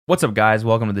What's up, guys?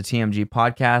 Welcome to the TMG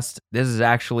podcast. This is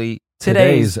actually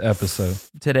Today's episode.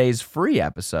 Today's free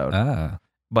episode.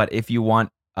 But if you want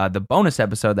the bonus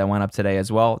episode that went up today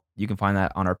as well, you can find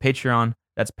that on our Patreon.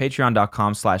 That's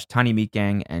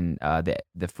patreon.com/tinymeatgang, and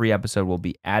the free episode will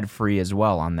be ad-free as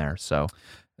well on there. So,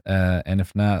 and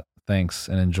if not, thanks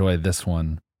and enjoy this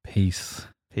one. Peace.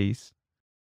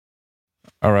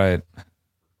 All right.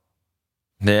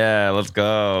 Yeah, let's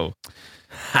go.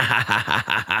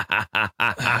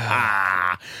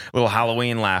 Little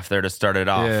Halloween laugh there to start it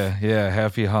off. Yeah.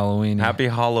 Happy Halloween. Happy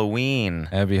Halloween.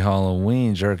 Happy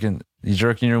Halloween. You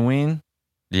jerking your ween?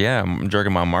 Yeah, I'm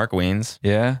jerking my Mark Weens.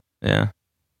 Yeah.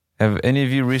 Have any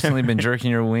of you recently been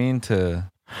jerking your ween to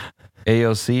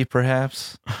AOC?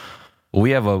 Perhaps. We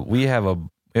have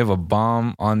a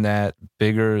bomb on that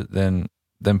bigger than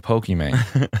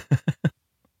Pokemon.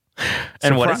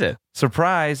 And what is it?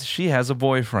 Surprise! She has a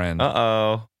boyfriend.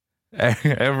 Uh-oh.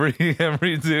 Every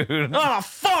dude. Oh,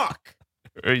 fuck!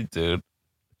 Every dude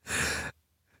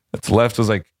that's left was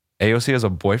like, AOC has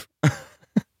a boyfriend?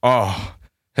 Oh,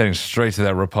 heading straight to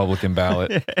that Republican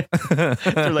ballot.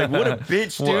 They're like, what a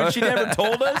bitch, dude. What? She never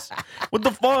told us. What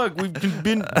the fuck? We've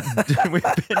been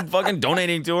fucking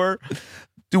donating to her.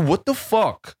 Dude, what the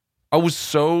fuck?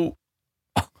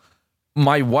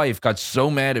 My wife got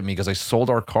so mad at me because I sold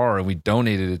our car and we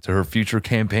donated it to her future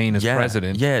campaign as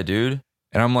president. Yeah, dude.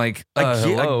 And I'm like,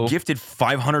 I gifted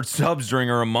 500 subs during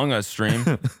her Among Us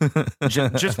stream.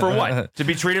 just for what? To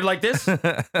be treated like this?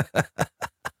 Yeah,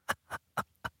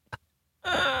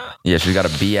 she's got a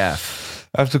BF.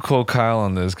 I have to quote Kyle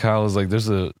on this. Kyle was like, there's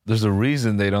a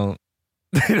reason they don't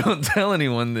tell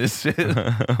anyone this shit.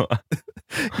 Man,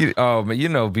 you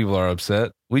know people are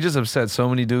upset. We just upset so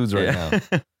many dudes right now.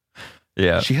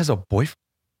 Yeah. She has a boyfriend.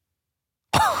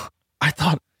 I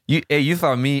thought you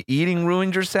thought me eating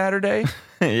ruined your Saturday?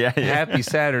 Yeah. Happy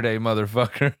Saturday,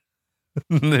 motherfucker.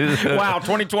 Wow,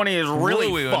 2020 is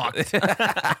really fucked.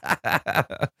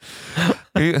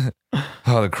 The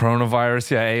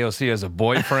coronavirus. Yeah, AOC has a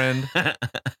boyfriend.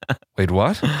 Wait,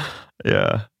 what?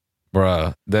 Yeah.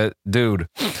 Bruh, that dude.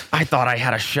 I thought I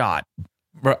had a shot.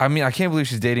 Bruh, I mean, I can't believe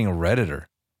she's dating a Redditor.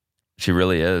 She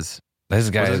really is. What's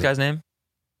this guy's name?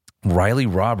 Riley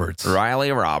Roberts.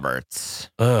 Riley Roberts.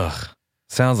 Ugh.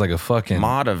 Sounds like a fucking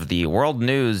mod of the World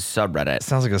News subreddit.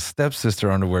 Sounds like a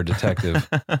stepsister underwear detective.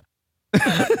 Nice.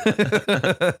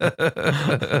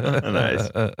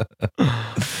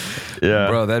 Yeah.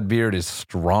 Bro, that beard is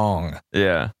strong.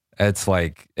 Yeah. It's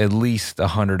like at least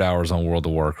 100 hours on World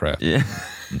of Warcraft. Yeah.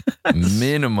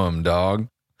 Minimum, dog.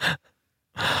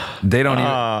 They don't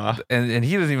even, and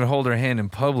he doesn't even hold her hand in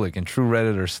public in true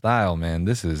Redditor style, man.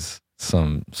 This is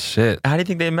some shit. How do you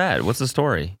think they met? What's the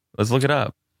story? Let's look it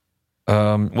up.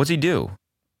 What's he do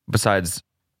besides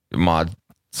mod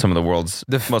some of the world's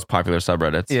most popular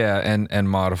subreddits? Yeah, and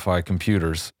modify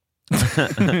computers.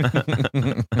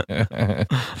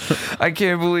 I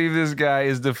can't believe this guy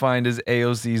is defined as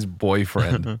AOC's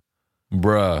boyfriend.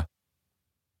 Bruh.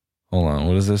 Hold on,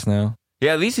 what is this now?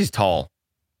 Yeah, at least he's tall.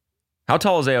 How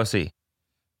tall is AOC?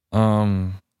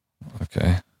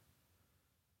 Okay.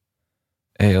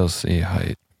 AOC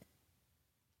height.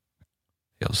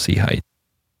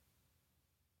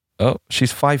 Oh,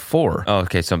 she's 5'4". Oh,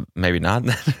 okay, so maybe not.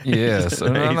 Yeah,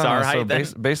 so he's our height.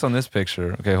 Based on this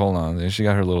picture, okay, hold on. She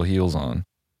got her little heels on.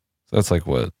 So that's like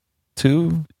what,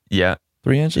 3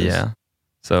 inches? Yeah.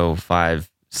 So 5'6",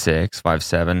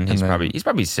 5'7". He's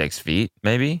probably 6 feet,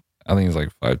 maybe. I think he's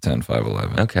like 5'10",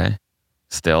 5'11". Okay.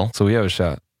 Still. So we have a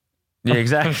shot. Yeah,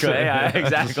 exactly. Yeah,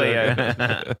 exactly.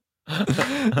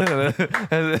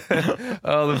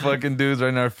 All the fucking dudes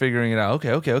right now are figuring it out.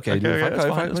 Okay. Dude,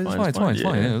 it's fine.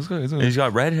 Yeah, it's good. He's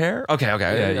got red hair? Okay.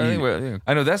 Yeah,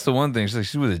 I know that's the one thing.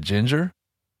 She's with a ginger.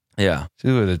 Yeah.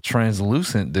 She's with a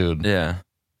translucent dude. Yeah.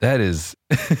 That is.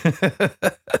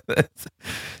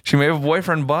 She may have a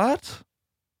boyfriend, but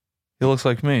he looks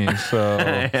like me. So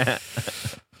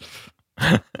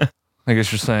I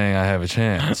guess you're saying I have a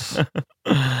chance.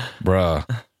 Bruh.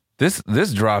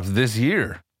 This dropped this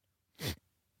year.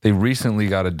 They recently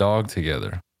got a dog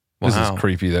together. Wow. This is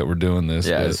creepy that we're doing this.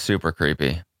 Yeah, it's super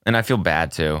creepy. And I feel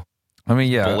bad too. I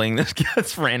mean, yeah. Bullying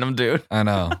this random dude. I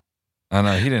know.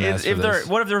 He didn't ask for this.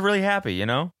 What if they're really happy, you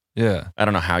know? Yeah. I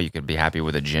don't know how you could be happy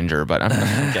with a ginger, but I'm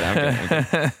kidding.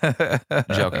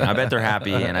 Joking. I bet they're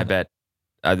happy, and I bet,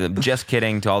 just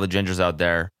kidding to all the gingers out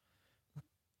there.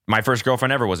 My first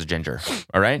girlfriend ever was a ginger.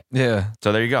 All right? Yeah.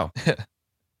 So there you go.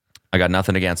 I got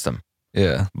nothing against them.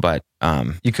 Yeah. But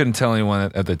you couldn't tell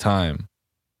anyone at the time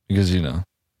because, you know,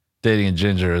 dating a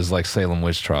ginger is like Salem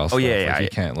witch trials. Oh, yeah. Like you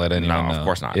can't let anyone know. No, of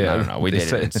course not. Yeah. No. We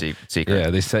dated in secret. Yeah,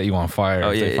 they set you on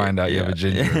fire if they find out you have a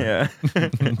ginger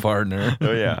partner.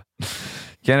 Oh, yeah.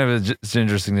 Can't have a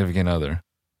ginger significant other.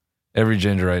 Every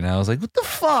ginger right now is like, what the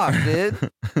fuck,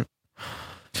 dude?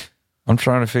 I'm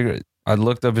trying to figure it. I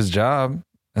looked up his job.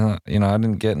 I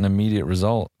didn't get an immediate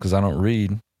result because I don't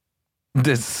read.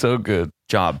 This is so good.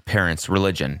 Job, parents,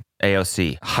 religion,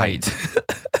 AOC, height.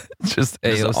 Just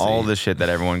This AOC. is all the shit that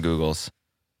everyone Googles.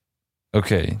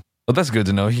 Okay. Well, that's good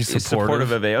to know. He's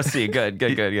supportive of AOC.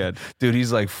 Good. Dude,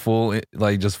 he's like full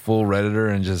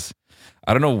Redditor and just,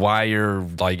 I don't know why you're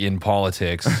like in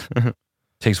politics.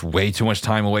 Takes way too much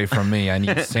time away from me. I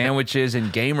need sandwiches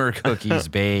and gamer cookies,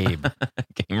 babe.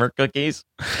 Gamer cookies?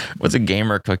 What's a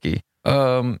gamer cookie?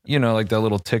 Like that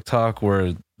little TikTok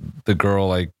where the girl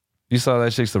like, you saw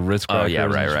that shakes the Ritz crackers. Oh yeah,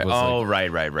 right. Oh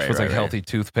right. It's like healthy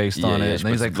toothpaste on it. And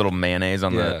he's like little mayonnaise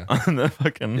on the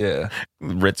fucking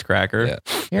Ritz cracker. Yeah.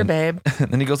 Here, babe. And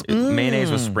then he goes,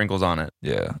 mayonnaise with sprinkles on it.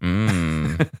 Yeah.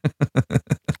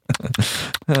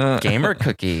 Gamer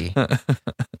cookie.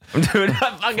 Dude,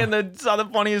 I saw the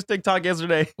funniest TikTok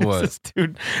yesterday. What? This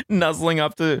dude nuzzling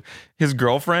up to his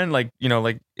girlfriend, like in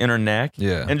her neck.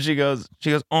 Yeah. And she goes,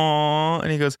 "Aw,"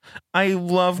 and he goes, "I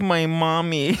love my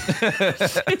mommy."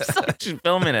 She's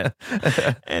filming it,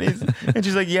 and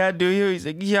she's like, "Yeah, do you?" He's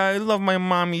like, "Yeah, I love my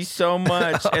mommy so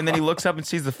much." And then he looks up and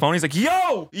sees the phone. He's like,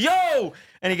 "Yo!"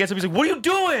 And he gets up. He's like, "What are you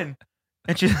doing?"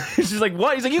 And she's like,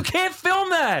 "What?" He's like, "You can't film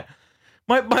that.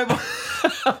 My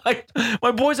like,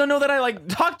 my boys don't know that I like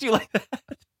talk to you like that."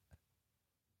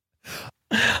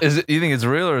 You think it's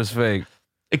real or it's fake?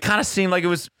 It kind of seemed like it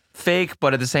was fake,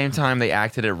 but at the same time, they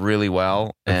acted it really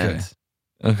well, and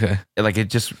okay, like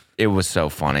it was so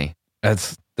funny.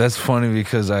 That's funny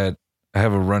because I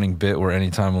have a running bit where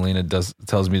anytime Alina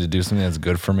tells me to do something that's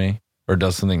good for me or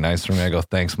does something nice for me, I go,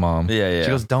 "Thanks, Mom." Yeah. She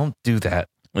goes, "Don't do that."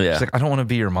 Yeah. She's like, "I don't want to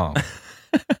be your mom."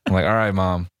 I'm like, "All right,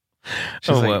 Mom."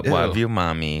 She's like, "Love you,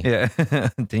 Mommy." Yeah.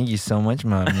 Thank you so much,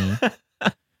 Mommy.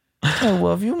 I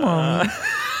love you, Mommy.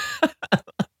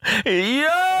 Yo!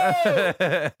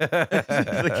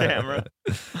 The camera.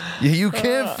 You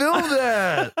can't film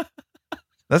that.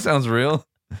 That sounds real.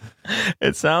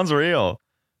 It sounds real.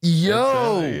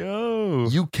 Yo.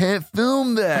 You can't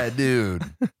film that, dude.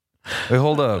 Wait,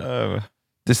 hold up.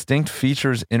 Distinct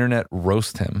features internet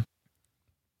roast him.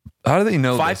 How do they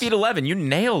know 5'11". You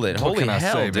nailed it. Holy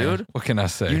hell, dude. Man? What can I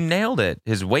say? You nailed it.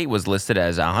 His weight was listed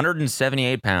as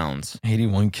 178 pounds.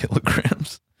 81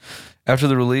 kilograms. After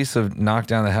the release of Knock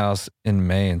Down the House in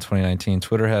May in 2019,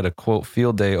 Twitter had a, quote,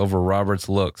 field day over Robert's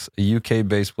looks. A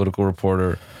UK-based political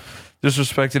reporter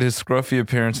disrespected his scruffy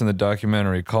appearance in the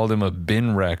documentary, called him a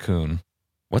bin raccoon.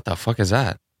 What the fuck is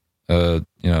that?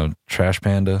 Trash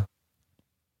panda.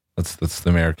 That's the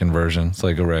American version. It's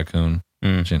like a raccoon.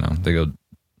 They go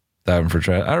diving for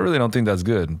trash. I really don't think that's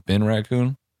good. Bin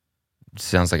raccoon.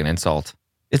 Sounds like an insult.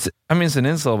 It's an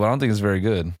insult, but I don't think it's very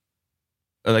good.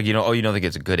 Like, you don't think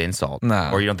it's a good insult?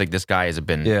 Nah. Or you don't think this guy is a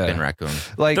bin raccoon?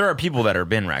 Like, there are people that are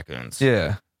bin raccoons.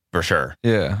 Yeah. For sure.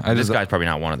 Yeah. This guy's probably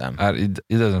not one of them. It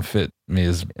doesn't fit me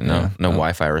as... No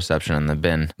Wi-Fi reception in the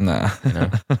bin. Nah.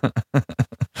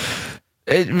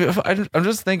 I'm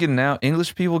just thinking now,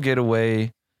 English people get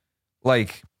away...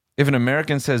 Like, if an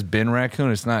American says bin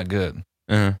raccoon, it's not good.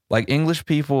 Uh-huh. Like, English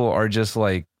people are just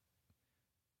like...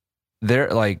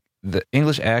 They're like... The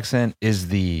English accent is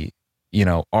the...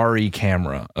 RE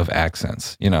camera of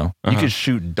accents. You could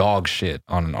shoot dog shit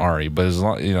on an RE, but as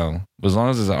long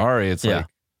as it's an RE, it's like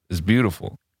it's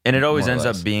beautiful. And it always ends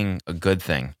up being a good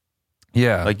thing.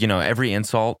 Yeah. Like, every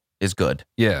insult is good.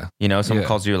 Yeah. Someone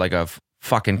calls you like a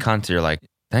fucking cunt, you're like,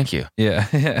 thank you. Yeah.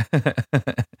 Yeah.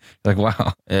 Like,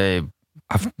 wow. Hey,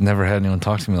 I've never had anyone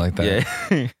talk to me like that.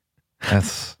 Yeah.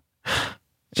 That's...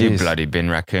 You bloody bin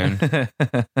raccoon.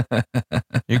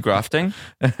 You grafting?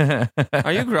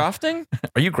 Are you grafting?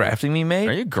 Are you grafting me, mate?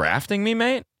 Are you grafting me,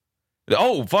 mate?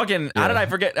 Oh, fucking! How did I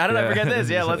forget? How did I forget this?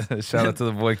 Yeah, let's shout out to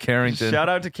the boy Carrington. Shout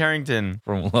out to Carrington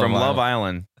from Love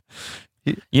Island.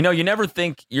 You never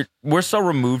think we're so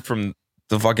removed from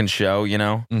the fucking show.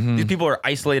 Mm-hmm. These people are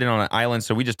isolated on an island,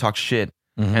 so we just talk shit,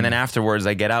 and then afterwards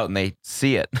they get out and they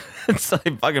see it. So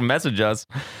they fucking message us.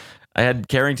 I had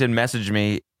Carrington message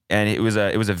me. And it was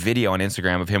a video on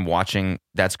Instagram of him watching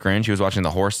That's Cringe. He was watching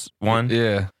the horse one.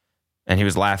 Yeah. And he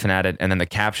was laughing at it. And then the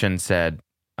caption said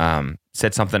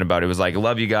something about it. It was like,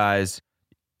 "Love you guys.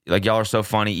 Like, y'all are so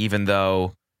funny, even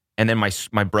though..." And then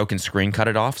my broken screen cut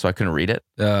it off, so I couldn't read it.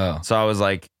 Oh. So I was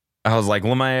like,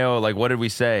 "LeMayo, like, what did we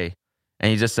say?"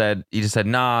 And he just said,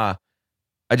 "Nah,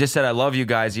 I just said I love you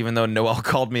guys, even though Noel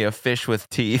called me a fish with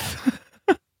teeth."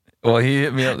 Well, he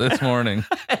hit me up this morning.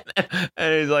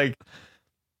 And he's like,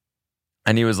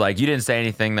 and he was like, you didn't say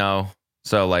anything though.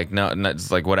 So like, no,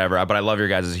 it's like whatever. But I love your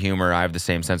guys' humor. I have the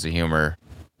same sense of humor.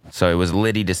 So it was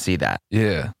litty to see that.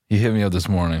 Yeah. He hit me up this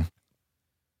morning.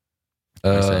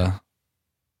 I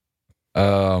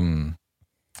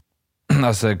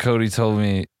said, Cody told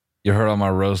me you heard all my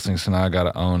roasting, so now I got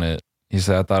to own it. He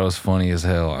said, I thought it was funny as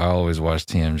hell. I always watch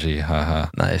TMG. Haha.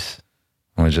 Nice.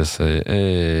 I'm going to just say,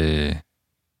 hey,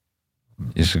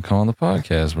 you should come on the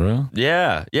podcast, bro.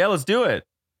 Yeah. Yeah, let's do it.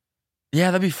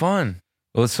 Yeah, that'd be fun.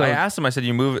 Well, so I asked him, I said,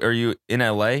 are you in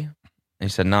LA? And he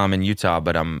said, no, I'm in Utah,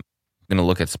 but I'm going to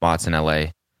look at spots in LA,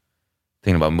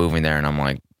 thinking about moving there. And I'm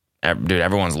like, dude,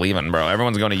 everyone's leaving, bro.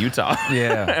 Everyone's going to Utah.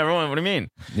 Yeah. Everyone, what do you mean?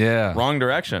 Yeah. Wrong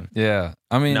direction. Yeah.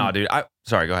 I mean, no, dude.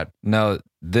 Sorry, go ahead. No,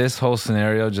 this whole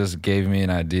scenario just gave me an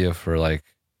idea for like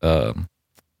a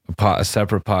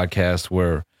separate podcast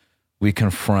where we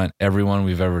confront everyone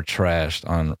we've ever trashed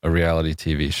on a reality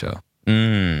TV show.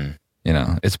 Mm. You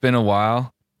know, it's been a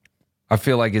while. I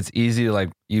feel like it's easy to like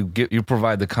you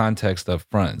provide the context up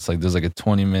front. It's like there's like a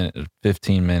 20-minute,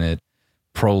 15-minute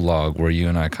prologue where you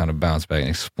and I kind of bounce back and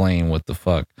explain what the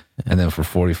fuck, and then for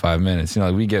 45 minutes, you know,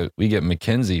 like we get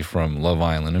Mackenzie from Love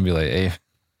Island and be like, hey,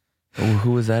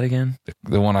 who was that again?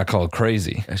 the one I called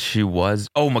crazy. She was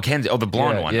Mackenzie. Oh, the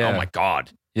blonde one. Yeah. Oh my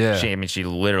god. Yeah, she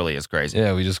literally is crazy.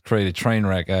 Yeah, we just create a train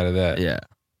wreck out of that. Yeah.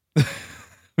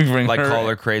 We bring like call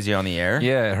her crazy on the air.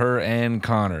 Yeah, her and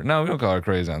Connor. No, we don't call her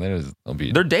crazy on there.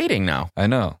 They're dating now. I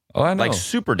know. Oh, I know. Like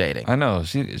super dating. I know.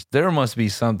 There must be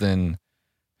something.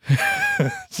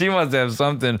 She must have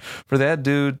something for that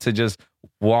dude to just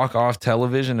walk off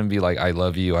television and be like, I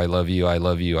love you, I love you, I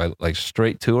love you. Like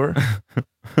straight to her.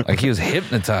 Like he was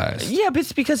hypnotized. Yeah, but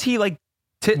it's because he like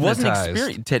wasn't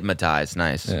experienced. Titmatized.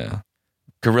 Nice. Yeah.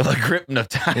 Gorilla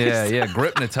gripnotized. Yeah,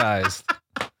 gripnotized.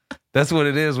 That's what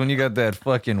it is when you got that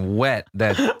fucking wet,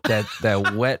 that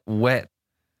wet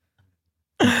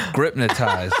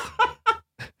gripnotized.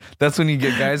 That's when you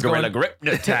get guys Gorilla going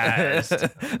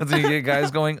gripnotized. That's when you get guys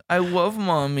going, I love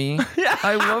mommy.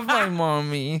 I love my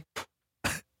mommy.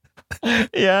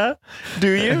 Yeah. Do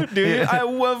you? Yeah. I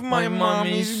love my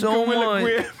mommy so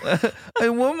much. I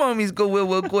love mommy's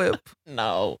gorilla grip.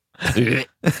 No.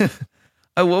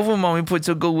 I love when mommy puts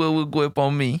a gorilla grip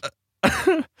on me.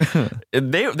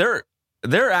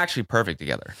 They're actually perfect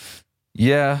together.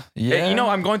 Yeah. You know,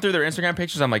 I'm going through their Instagram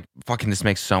pictures. I'm like, fucking, this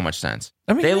makes so much sense.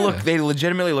 I mean, they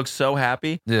legitimately look so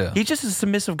happy. Yeah. He's just a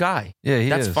submissive guy. Yeah,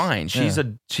 that's fine. She's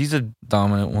a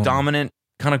dominant woman. Dominant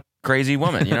kind of crazy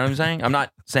woman. You know what I'm saying? I'm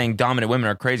not saying dominant women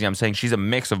are crazy. I'm saying she's a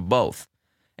mix of both.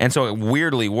 And so it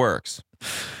weirdly works.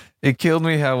 It killed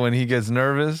me how when he gets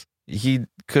nervous, he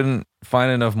couldn't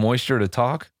find enough moisture to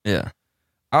talk. Yeah.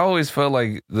 I always felt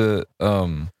like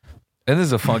and this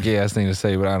is a funky ass thing to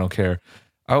say, but I don't care.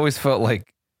 I always felt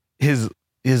like his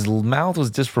mouth was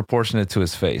disproportionate to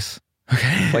his face.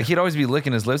 Okay. Like he'd always be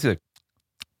licking his lips,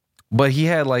 but he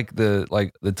had like the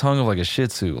tongue of like a Shih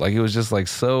Tzu. Like it was just like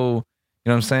so, you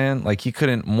know what I'm saying? Like he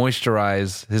couldn't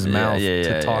moisturize his mouth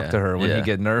to talk to her when he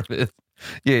get nervous.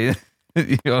 Yeah,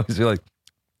 you always be like,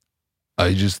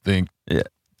 I just think. Yeah.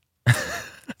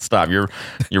 Stop! You're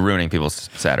ruining people's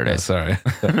Saturdays. Sorry,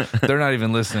 they're not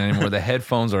even listening anymore. The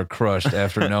headphones are crushed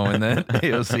after knowing that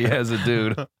AOC has a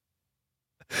dude.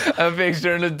 I'm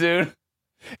picturing a dude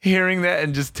hearing that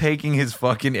and just taking his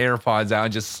fucking AirPods out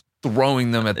and just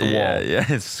throwing them at the wall. Yeah,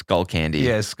 it's skull candy.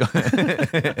 Yeah, what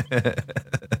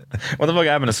the fuck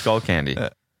happened to skull candy?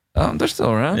 They're still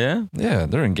around. Yeah,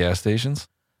 they're in gas stations.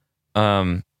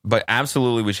 But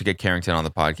absolutely, we should get Carrington on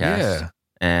the podcast. Yeah,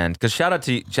 and because shout out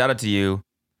to you.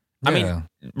 I mean,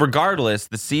 regardless,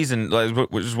 the season,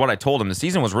 which is what I told him, the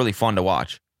season was really fun to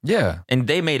watch. Yeah. And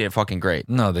they made it fucking great.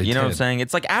 No, they You know did. what I'm saying?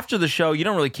 It's like after the show, you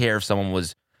don't really care if someone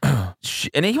was...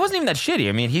 and he wasn't even that shitty.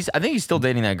 I mean, I think he's still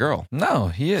dating that girl. No,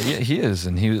 he is.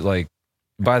 And he was like,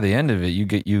 by the end of it,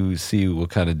 you see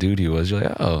what kind of dude he was. You're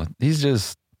like, oh, he's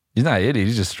not an idiot.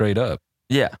 He's just straight up.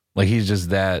 Yeah. Like he's just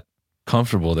that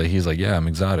comfortable that he's like, yeah, I'm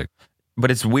exotic.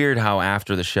 But it's weird how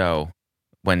after the show,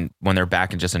 when they're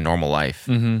back in just a normal life...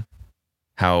 Mm-hmm.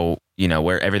 How, you know,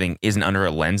 where everything isn't under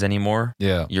a lens anymore.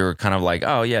 Yeah. You're kind of like,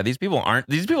 oh yeah, these people are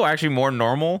actually more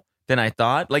normal than I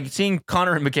thought. Like seeing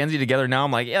Connor and Mackenzie together now,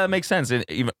 I'm like, yeah, that makes sense. And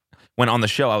even when on the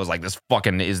show, I was like, this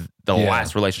fucking is the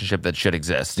last relationship that should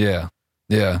exist. Yeah.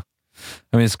 Yeah.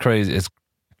 I mean, it's crazy.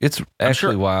 It's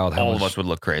actually wild how all of us would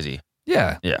look crazy.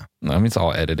 Yeah. Yeah. I mean, it's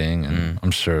all editing, and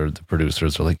I'm sure the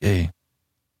producers are like, hey.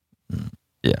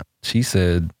 Yeah. She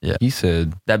said, he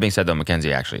said. That being said, though,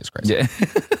 Mackenzie actually is crazy. Yeah.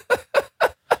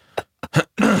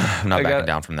 I'm not backing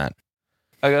down from that.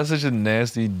 I got such a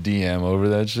nasty DM over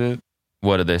that shit.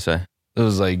 What did they say? It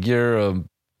was like, you're a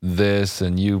this,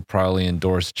 and you probably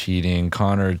endorsed cheating.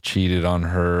 Connor cheated on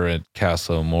her at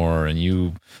Castle Moore, and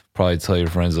you probably tell your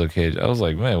friends, okay. I was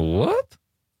like, man, what?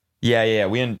 Yeah.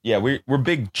 We're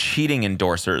big cheating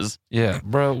endorsers. Yeah,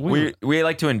 bro. We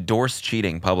like to endorse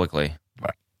cheating publicly.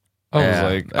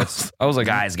 I was like,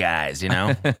 guys, you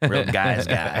know, real guys.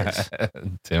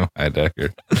 Tim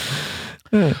Heidecker.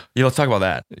 Yeah, let's talk about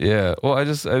that. Yeah. Well, I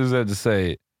just had to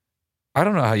say, I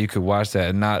don't know how you could watch that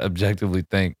and not objectively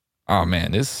think, oh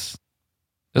man, this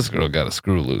girl got a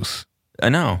screw loose. I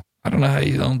know. I don't know how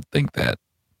you don't think that.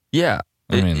 Yeah.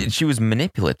 I mean, she was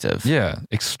manipulative. Yeah,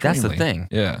 extremely. That's the thing.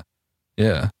 Yeah.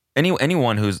 Yeah.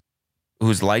 Anyone who's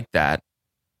like that,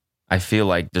 I feel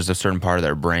like there's a certain part of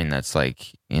their brain that's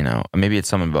like, you know, maybe it's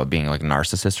something about being like a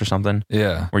narcissist or something.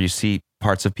 Yeah. Where you see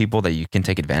parts of people that you can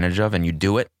take advantage of and you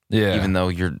do it. Yeah. Even though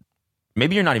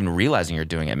maybe you're not even realizing you're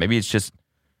doing it. Maybe it's just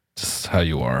how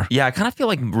you are. Yeah, I kind of feel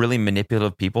like really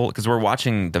manipulative people because we're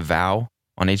watching The Vow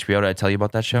on HBO. Did I tell you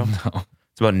about that show? No.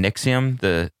 It's about NXIVM,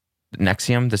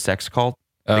 the sex cult.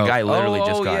 The guy literally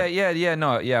just got. Yeah.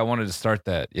 I wanted to start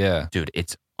that. Yeah. Dude,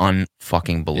 it's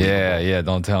unfucking believable. Yeah.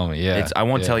 Don't tell me. Yeah. I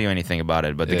won't tell you anything about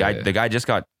it, but the guy just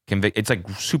got convicted. It's like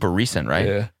super recent, right?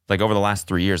 Yeah. Like over the last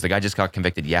 3 years, the guy just got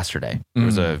convicted yesterday.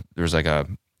 There was like a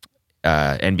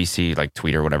NBC like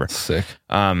tweet or whatever. Sick.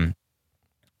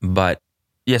 But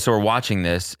yeah, so we're watching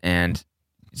this, and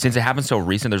since it happened so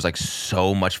recent, there's like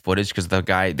so much footage because the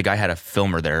guy had a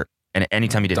filmer there, and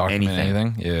anytime he did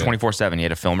anything, 24/7, he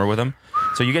had a filmer with him.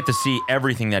 So you get to see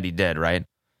everything that he did, right?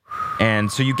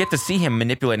 And so you get to see him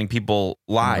manipulating people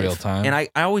live, in real time. And I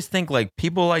always think like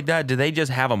people like that, do they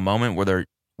just have a moment where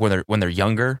when they're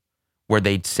younger, where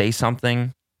they'd say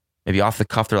something, maybe off the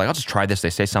cuff, they're like, I'll just try this.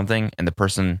 They say something, and the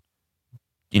person,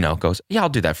 you know, goes, yeah, I'll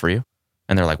do that for you,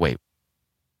 and they're like, wait.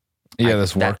 Yeah,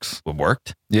 this works. It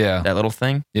worked? Yeah. That little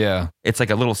thing? Yeah. It's like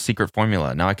a little secret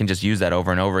formula. Now I can just use that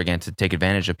over and over again to take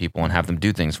advantage of people and have them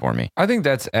do things for me. I think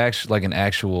that's actually like I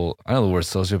know the word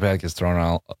sociopath gets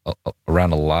thrown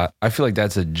around a lot. I feel like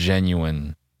that's a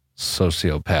genuine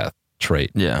sociopath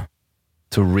trait. Yeah.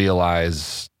 To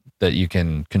realize that you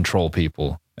can control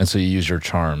people. And so you use your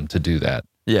charm to do that.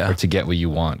 Yeah. Or to get what you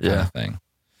want kind of thing.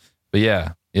 But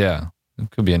yeah.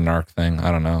 It could be a narc thing. I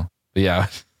don't know. But yeah.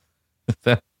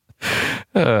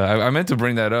 I meant to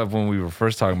bring that up when we were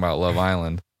first talking about Love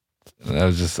Island. That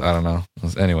was just, I don't know.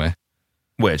 Anyway.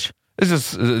 Which? It's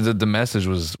just, the message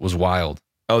was wild.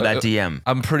 Oh, that DM.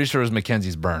 I'm pretty sure it was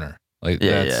Mackenzie's burner. Like,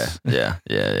 yeah.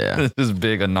 This is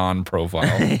big Anon profile.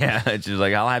 Yeah, it's just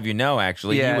like, I'll have you know,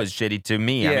 actually, he was shitty to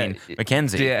me. Yeah. I mean,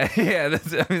 Mackenzie. Yeah.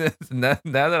 Now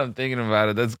that I'm thinking about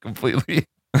it, that's completely,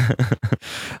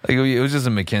 like, it was just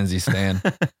a Mackenzie stan.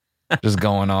 Just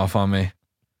going off on me.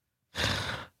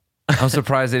 I'm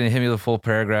surprised they didn't hit me with a full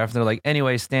paragraph. They're like,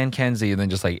 anyway, Stan Kenzie, and then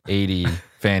just like 80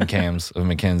 fan cams of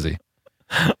Mackenzie.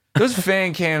 There's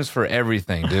fan cams for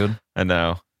everything, dude. I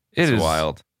know. It's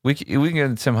wild. We can get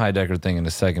the Tim Heidecker thing in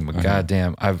a second, but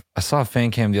goddamn, I saw a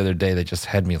fan cam the other day that just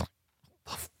had me like,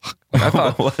 what the fuck? Like, I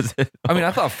thought, what was it? I mean,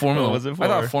 I thought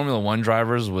Formula One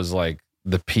drivers was like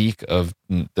the peak of.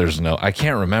 I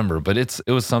can't remember, but it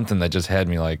was something that just had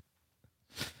me like.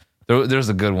 There's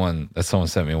a good one that someone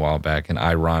sent me a while back, an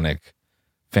ironic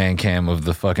fan cam of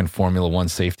the fucking Formula One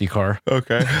safety car.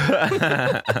 Okay.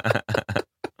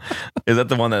 Is that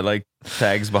the one that like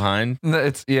tags behind?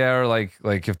 It's or like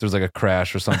if there's like a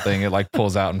crash or something, it like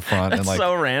pulls out in front. That's and like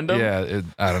so random. Yeah,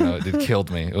 I don't know. It killed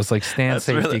me. It was like Stan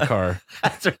safety car.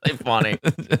 That's really funny.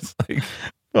 It's like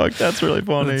fuck. That's really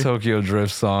funny. The Tokyo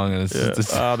Drift song, and it's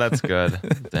just, oh, that's good.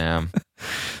 Damn.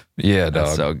 Yeah, dog.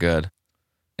 That's so good.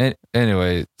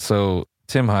 Anyway, so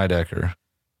Tim Heidecker.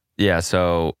 Yeah,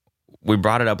 so we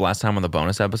brought it up last time on the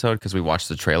bonus episode because we watched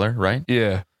the trailer, right?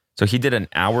 Yeah. So he did an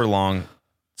hour-long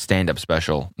stand-up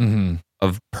special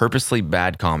of purposely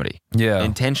bad comedy. Yeah.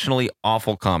 Intentionally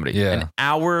awful comedy. Yeah. An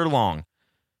hour long.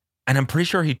 And I'm pretty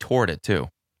sure he toured it too.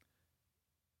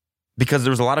 Because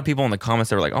there was a lot of people in the comments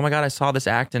that were like, oh my God, I saw this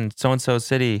act in so-and-so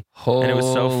city. And it was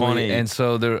so funny. And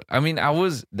so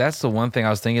that's the one thing I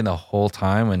was thinking the whole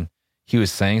time when he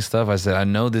was saying stuff. I said, I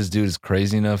know this dude is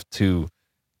crazy enough to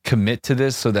commit to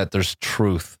this so that there's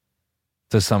truth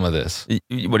to some of this.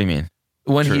 What do you mean?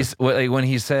 When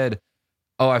he said,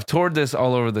 oh, I've toured this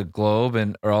all over the globe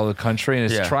or all the country,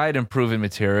 and it's tried and proven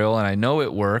material, and I know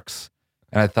it works.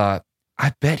 And I thought,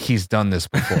 I bet he's done this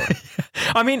before.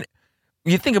 I mean,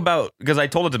 you think about, because I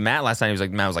told it to Matt last night.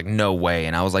 Matt was like, no way.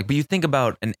 And I was like, but you think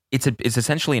about, it's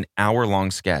essentially an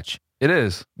hour-long sketch. It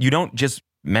is. You don't just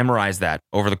memorize that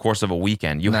over the course of a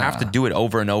weekend. You have to do it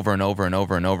over and over and over and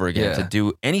over and over again to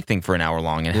do anything for an hour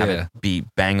long and have it be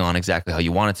bang on exactly how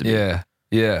you want it to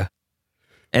be. Yeah.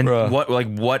 And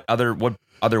what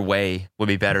other way would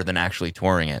be better than actually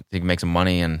touring it? He can make some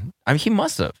money, and I mean, he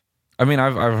must have. I mean,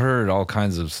 I've heard all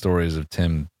kinds of stories of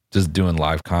Tim just doing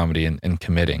live comedy and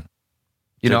committing.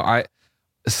 You know,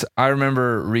 I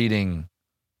remember reading,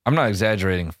 I'm not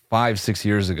exaggerating, 5-6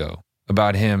 years ago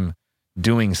about him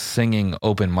doing singing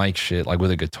open mic shit like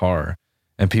with a guitar,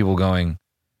 and people going,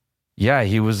 yeah,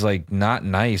 he was like not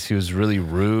nice. He was really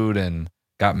rude and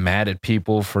got mad at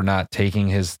people for not taking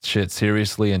his shit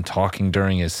seriously and talking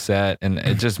during his set. And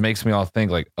it just makes me all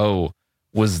think like, oh,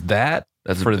 was that's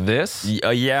for this?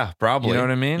 Yeah, probably. You know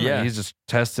what I mean? Yeah. Like he's just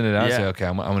testing it out. Yeah. Say, okay,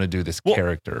 I'm going to do this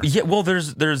character. Yeah, well,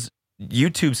 there's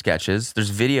YouTube sketches.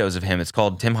 There's videos of him. It's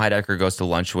called Tim Heidecker Goes to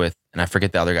Lunch With, and I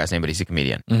forget the other guy's name, but he's a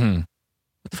comedian. Mm-hmm.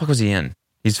 What the fuck was he in?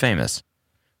 He's famous.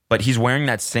 But he's wearing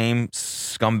that same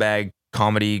scumbag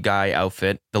comedy guy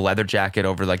outfit, the leather jacket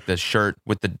over like the shirt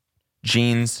with the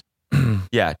jeans.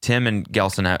 Yeah, Tim and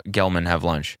Gelman have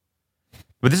lunch.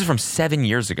 But this is from 7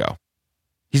 years ago.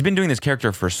 He's been doing this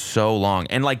character for so long.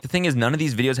 And like the thing is, none of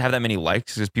these videos have that many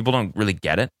likes because people don't really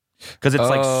get it. Because it's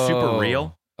like super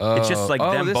real. It's just like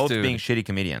them both being shitty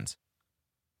comedians.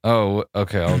 Oh,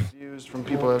 okay. Views from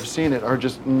people who have seen it are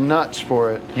just nuts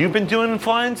for it. You've been doing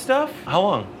flying stuff? How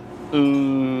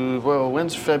long? Well,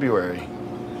 when's February?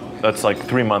 That's like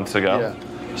 3 months ago. Yeah.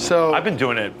 So I've been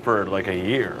doing it for like a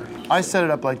year. I set it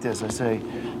up like this. I say,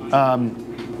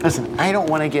 listen, I don't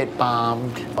want to get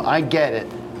bombed. I get it.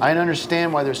 I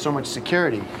understand why there's so much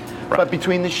security. Right. But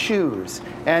between the shoes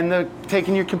and the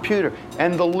taking your computer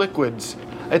and the liquids,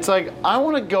 it's like, I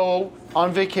want to go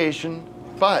on vacation,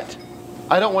 but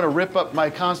I don't want to rip up my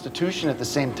constitution at the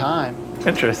same time.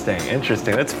 Interesting.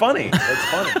 That's funny.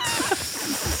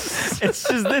 It's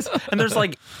just this, and there's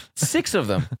like 6 of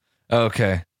them.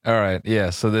 Okay. All right.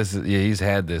 Yeah. So he's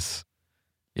had this.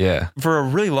 Yeah. For a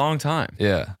really long time.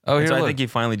 Yeah. Oh, here, so I think he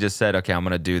finally just said, okay, I'm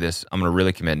going to do this. I'm going to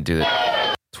really commit and do this.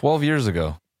 12 years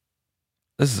ago.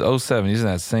 This is 2007. He's in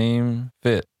that same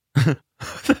fit.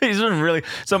 He's been really,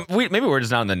 so maybe we're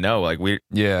just not in the know. Like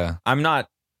yeah.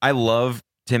 I love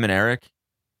Tim and Eric,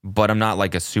 but I'm not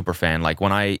like a super fan. Like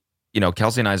when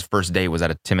Kelsey and I's first date was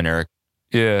at a Tim and Eric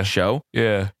show.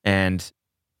 Yeah. And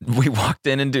we walked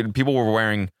in and people were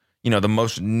wearing, the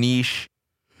most niche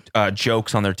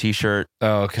jokes on their t-shirt.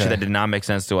 Oh, okay. Shit that did not make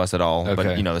sense to us at all. Okay.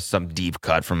 But there's some deep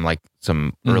cut from like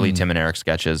some early Tim and Eric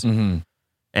sketches. Mm-hmm.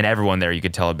 And everyone there, you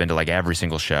could tell, had been to like every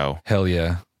single show. Hell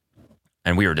yeah.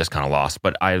 And we were just kind of lost,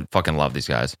 but I fucking love these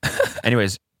guys.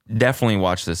 Anyways, definitely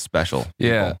watch this special.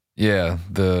 Yeah. Yeah.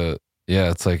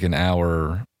 It's like an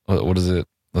hour. What is it?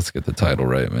 Let's get the title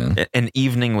right, man. An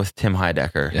Evening with Tim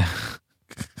Heidecker. Yeah.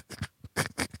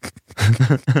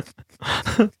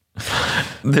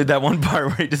 Did that one part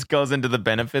where he just goes into the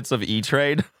benefits of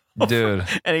E-Trade? Dude.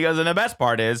 And he goes, and the best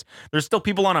part is there's still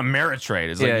people on Ameritrade.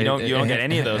 It's like you don't get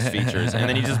any of those features. And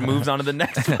then he just moves on to the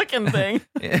next fucking thing.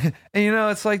 And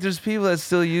it's like there's people that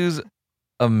still use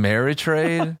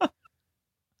Ameritrade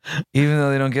even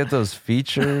though they don't get those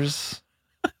features.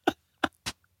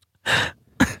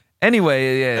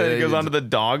 Anyway, yeah. And then he goes on to the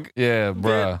dog. Yeah,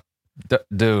 bruh.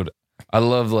 Dude, I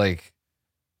love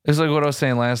it's like what I was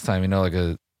saying last time, like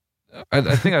I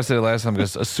think I said it last time, a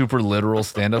super literal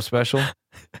stand-up special.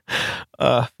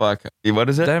 Fuck. What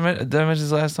is it? Did I mention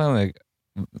this last time? Like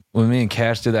when me and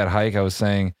Cash did that hike, I was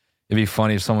saying it'd be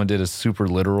funny if someone did a super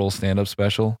literal stand-up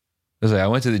special. I was like, I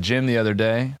went to the gym the other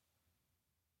day.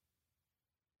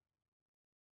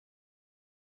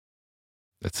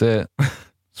 That's it.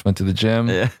 Just went to the gym.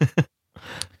 Yeah.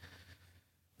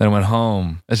 Then I went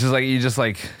home. It's just like you just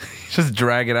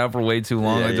drag it out for way too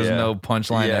long. There's no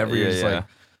punchline ever. You're just like,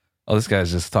 oh, this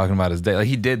guy's just talking about his day. Like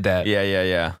he did that.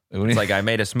 Yeah. It's like I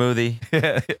made a smoothie.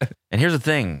 Yeah. And here's the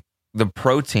thing. The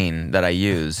protein that I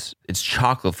use, it's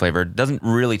chocolate flavored. It doesn't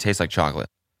really taste like chocolate.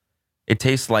 It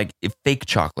tastes like fake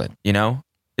chocolate,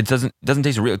 It doesn't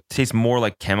taste real. It tastes more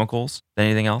like chemicals than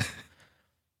anything else.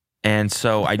 And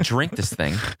so I drink this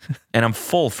thing and I'm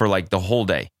full for like the whole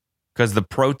day because the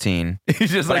protein,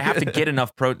 I have to get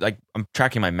enough like I'm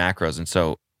tracking my macros. And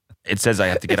so it says I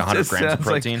have to get 100 grams of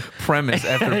protein. Like premise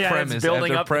after premise it's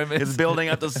building after up, premise. It's building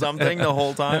up to something the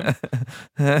whole time.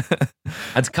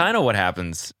 That's kind of what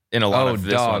happens in a lot of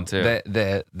this one too.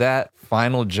 That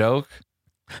final joke.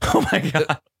 Oh my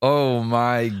God. Oh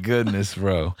my goodness,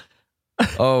 bro.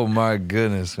 Oh my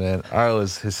goodness, man. I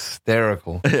was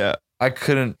hysterical. Yeah. I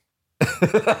couldn't.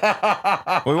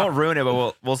 We won't ruin it,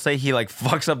 but we'll say he like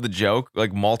fucks up the joke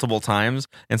like multiple times.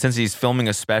 And since he's filming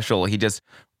a special, he goes,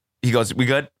 "We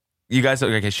good? You guys,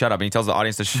 okay, shut up." And he tells the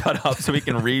audience to shut up so he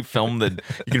can refilm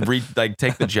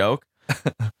take the joke.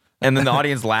 And then the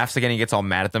audience laughs again. He gets all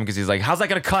mad at them because he's like, how's that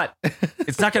going to cut?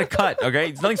 It's not going to cut,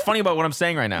 okay? Nothing's funny about what I'm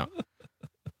saying right now.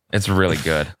 It's really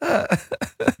good.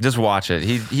 Just watch it.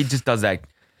 He just does that.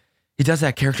 He does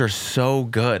that character so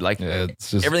good. Like,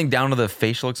 it's just, everything down to the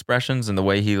facial expressions and the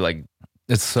way he, like,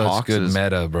 it's such good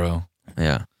meta, bro.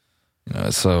 Yeah.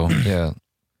 So, yeah.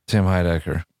 Tim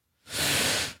Heidecker.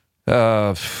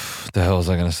 The hell was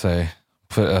I going to say?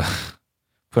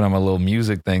 Put on my little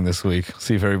music thing this week.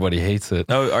 See if everybody hates it.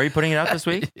 Oh, are you putting it out this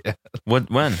week? Yeah.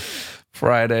 When?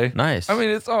 Friday. Nice. I mean,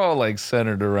 it's all like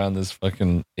centered around this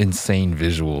fucking insane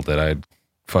visual that I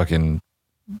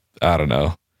don't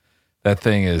know. That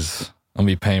thing is, I'll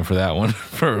be paying for that one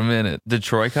for a minute. Did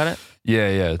Troy cut it?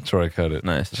 Yeah, Troy cut it.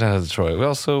 Nice. Shout out to Troy.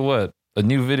 Well, so what? A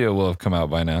new video will have come out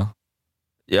by now.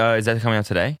 Yeah, is that coming out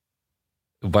today?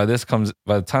 By the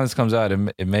time this comes out,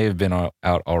 it may have been out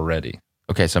already.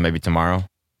 Okay, so maybe tomorrow?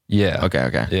 Yeah.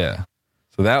 Okay. Yeah.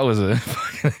 So that was a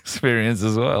fucking experience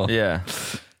as well. Yeah.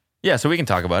 Yeah, so we can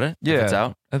talk about it. Yeah. If it's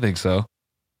out. I think so.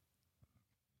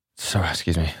 So,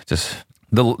 excuse me. Just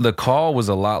the call was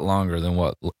a lot longer than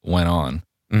what went on.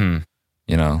 Mm-hmm.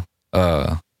 You know,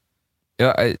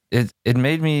 it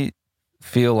made me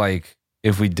feel like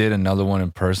if we did another one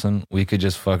in person, we could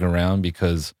just fuck around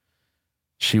because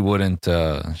she wouldn't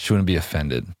be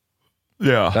offended.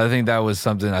 Yeah. I think that was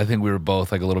something. I think we were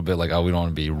both like a little bit like, oh, we don't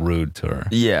want to be rude to her.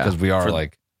 Yeah. Because we are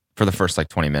for the first like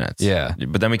 20 minutes. Yeah.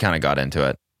 But then we kind of got into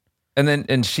it.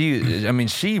 And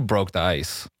she broke the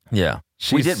ice. Yeah.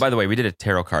 We did a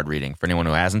tarot card reading for anyone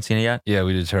who hasn't seen it yet. Yeah,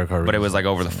 we did tarot card reading. But it was like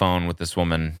over the phone with this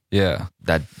woman. Yeah.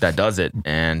 That does it.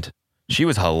 And she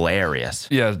was hilarious.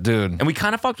 Yeah, dude. And we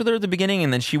kind of fucked with her at the beginning,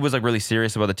 and then she was like really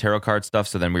serious about the tarot card stuff.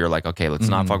 So then we were like, okay, let's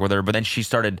not fuck with her. But then she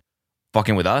started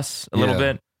fucking with us a little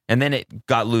bit. And then it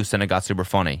got loose and it got super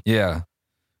funny. Yeah.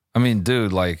 I mean,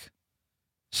 dude, like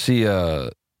she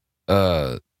what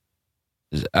I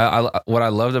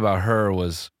loved about her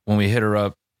was when we hit her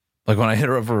up, like when I hit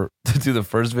her up to do the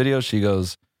first video, she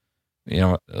goes, you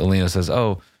know, Alina says,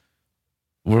 oh,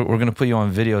 we're going to put you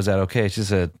on video. Is that okay? She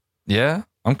said, yeah,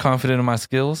 I'm confident in my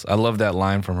skills. I love that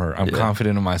line from her. I'm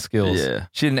confident in my skills. Yeah.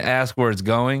 She didn't ask where it's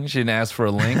going. She didn't ask for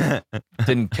a link.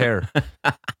 Didn't care.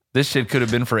 This shit could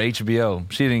have been for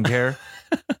HBO. She didn't care.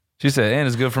 She said, and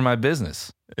it's good for my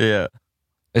business. Yeah.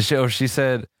 And she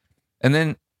said, and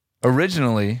then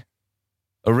originally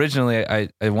I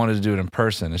wanted to do it in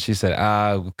person. And she said,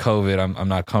 COVID, I'm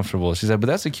not comfortable. She said, but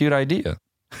that's a cute idea.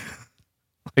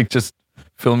 Like just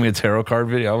filming a tarot card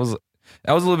video. I was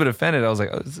a little bit offended. I was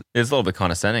like, it's a little bit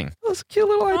condescending. That's a cute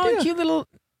little idea. Cute little,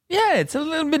 yeah, it's a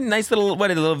little bit nice little, a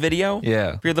little video?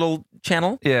 Yeah. For your little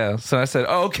channel? Yeah. So I said,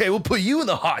 oh, okay, we'll put you in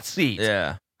the hot seat.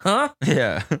 Yeah. Huh?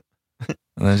 Yeah. And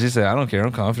then she said, I don't care.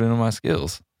 I'm confident in my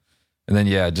skills. And then,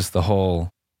 yeah, just the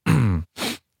whole,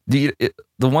 the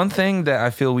one thing that I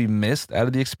feel we missed out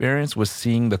of the experience was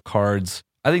seeing the cards.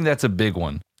 I think that's a big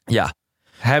one. Yeah.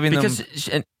 Having them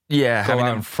having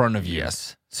them in front of you.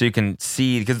 Yes. So you can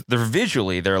see, because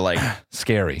they're like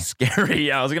scary. Scary.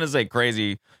 Yeah. I was going to say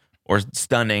crazy or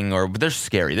stunning, but they're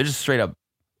scary. They're just straight up.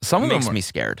 Some of makes them me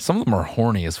scared. Some of them are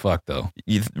horny as fuck, though.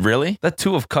 Really? That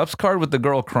Two of Cups card with the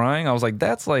girl crying, I was like,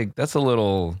 that's a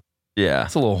little... Yeah.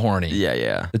 It's a little horny.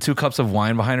 Yeah. The 2 cups of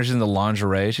wine behind her, she's in the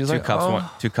lingerie. She's two like, cups,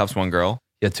 2 cups, 1 girl.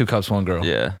 Yeah, 2 cups, 1 girl.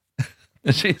 Yeah.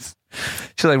 And she's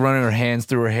like running her hands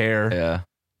through her hair. Yeah.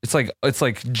 It's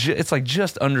like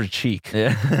just under cheek.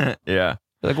 Yeah. Yeah.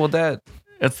 Like, well,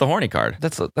 it's the horny card.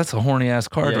 That's a horny ass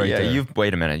card right there.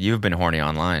 Wait a minute. You've been horny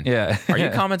online. Yeah. Are you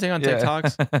commenting on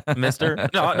TikToks, mister?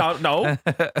 No. No.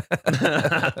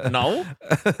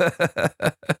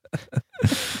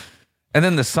 And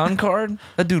then the sun card,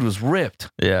 that dude was ripped.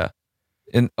 Yeah.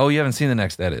 And you haven't seen the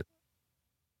next edit.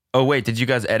 Oh wait, did you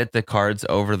guys edit the cards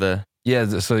over the?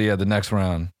 Yeah. So the next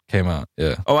round came out.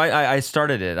 Yeah. Oh, I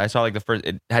started it. I saw like the first.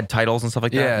 It had titles and stuff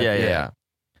like that. Yeah.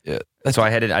 So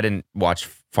I didn't watch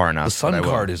far enough. The sun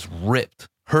card is ripped.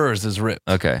 Hers is ripped.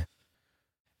 Okay.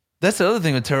 That's the other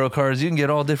thing with tarot cards. You can get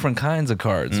all different kinds of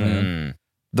cards, man.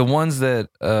 The ones that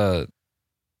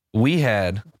we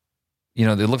had, you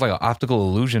know, they looked like an optical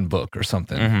illusion book or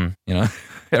something. Mm-hmm. You know,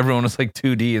 everyone was like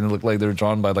 2D and it looked like they were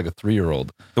drawn by like a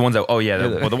 3-year-old. The ones that,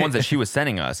 the ones that she was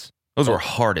sending us, those were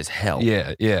hard as hell.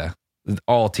 Yeah.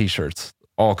 All T-shirts.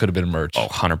 All could have been merch. Oh,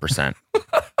 100%.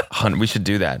 We should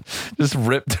do that. Just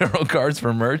rip tarot cards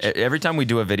for merch. Every time we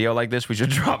do a video like this, we should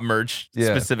drop merch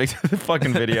specific to the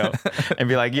fucking video and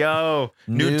be like, yo,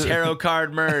 new tarot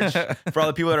card merch for all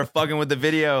the people that are fucking with the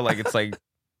video. Like, it's like,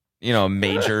 you know,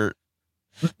 major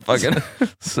fucking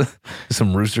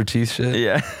some Rooster Teeth shit.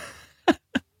 Yeah.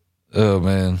 Oh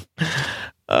man.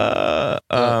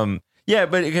 Yeah,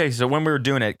 but okay, so when we were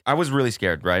doing it, I was really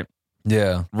scared, right?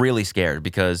 Yeah. Really scared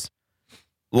because,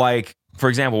 like, for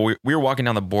example, we were walking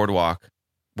down the boardwalk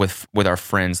with our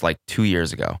friends like 2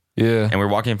 years ago. Yeah. And we're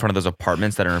walking in front of those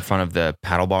apartments that are in front of the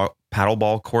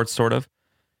paddleball courts, sort of.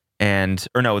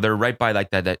 Or no, they're right by like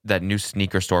that new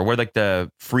sneaker store where like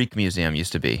the Freak Museum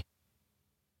used to be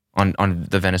on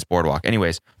the Venice boardwalk.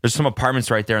 Anyways, there's some apartments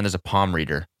right there, and there's a palm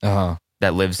reader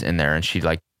that lives in there, and she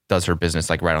like does her business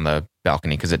like right on the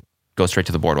balcony because it goes straight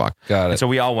to the boardwalk. Got it. And so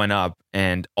we all went up,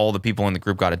 and all the people in the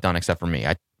group got it done except for me.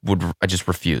 I just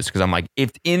refused because I'm like, if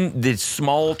in the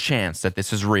small chance that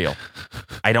this is real,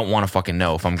 I don't want to fucking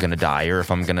know if I'm gonna die or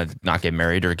if I'm gonna not get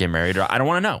married or get married, or I don't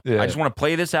want to know. Yeah. I just want to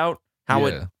play this out how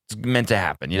it's meant to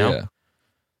happen, you know? Yeah.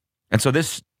 And so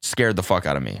this scared the fuck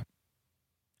out of me.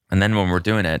 And then when we're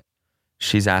doing it,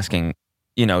 she's asking,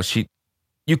 you know, she's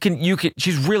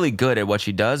really good at what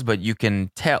she does, but you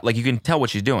can tell what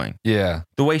she's doing. Yeah.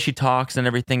 The way she talks and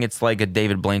everything, it's like a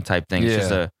David Blaine type thing.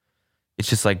 It's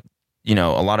just like, you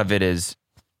know, a lot of it is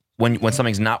when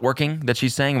something's not working that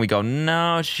she's saying, we go,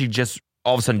 no, she just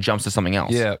all of a sudden jumps to something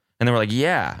else. Yeah. And then we're like,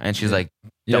 yeah. And she's like,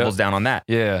 doubles down on that.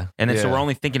 Yeah. And then so we're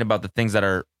only thinking about the things that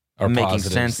are making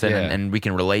positives. sense and we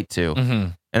can relate to. Mm-hmm.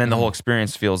 And then the whole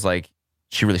experience feels like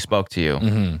she really spoke to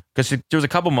you. Because there was a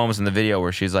couple moments in the video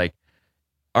where she's like,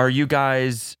 are you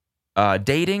guys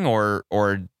dating or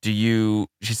do you,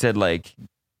 she said like,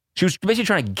 she was basically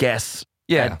trying to guess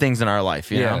at things in our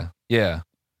life, you know? Yeah.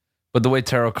 But the way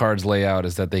tarot cards lay out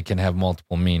is that they can have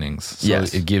multiple meanings. So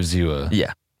it gives you a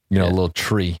little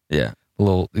tree. Yeah.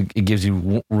 It gives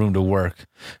you room to work.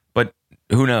 But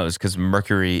who knows? Because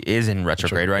Mercury is in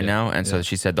retrograde right now. And so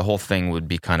she said the whole thing would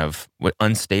be kind of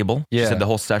unstable. Yeah. She said the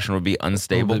whole session would be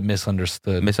unstable.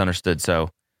 Misunderstood. So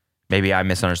maybe I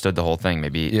misunderstood the whole thing.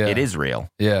 Maybe it is real.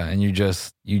 Yeah. And you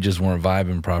just weren't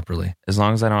vibing properly. As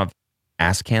long as I don't have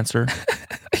ass cancer,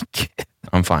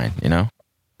 I'm fine, you know?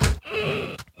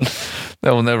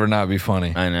 That will never not be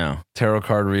funny. I know. Tarot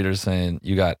card readers saying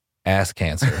you got ass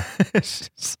cancer.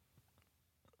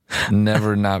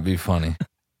 Never not be funny.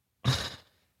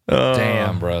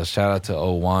 Damn, bro. Shout out to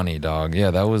Owani, dog. Yeah,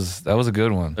 that was a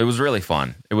good one. It was really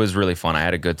fun. I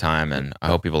had a good time, and I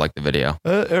hope people like the video.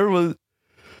 Everyone,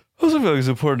 I also feel like it's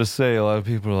important to say, a lot of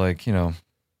people are like, you know,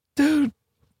 dude,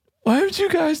 why haven't you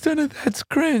guys done it? That's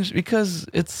cringe. Because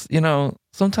it's, you know,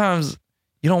 sometimes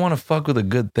you don't want to fuck with a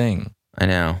good thing. I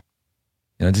know.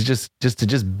 You know, to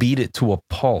just beat it to a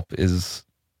pulp is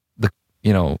the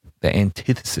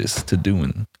antithesis to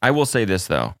doing. I will say this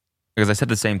though, because I said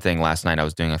the same thing last night. I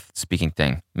was doing a speaking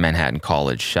thing, Manhattan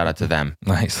College. Shout out to them.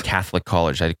 Nice. Catholic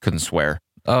college. I couldn't swear.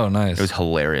 Oh, nice. It was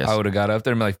hilarious. I would have got up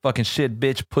there and been like, fucking shit,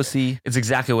 bitch, pussy. It's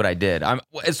exactly what I did.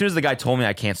 As soon as the guy told me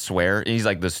I can't swear, and he's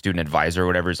like the student advisor or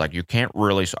whatever. He's like, you can't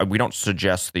really, we don't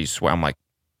suggest these swear. I'm like,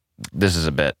 this is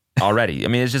a bit already. I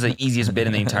mean, it's just the easiest bit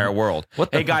in the entire world.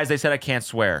 Hey guys, they said I can't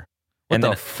swear. What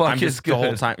the fuck is good? The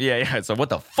whole time, yeah. So what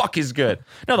the fuck is good?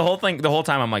 No, the whole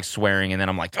time I'm like swearing, and then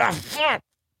I'm like, ah, fuck,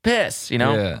 piss, you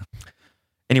know? Yeah.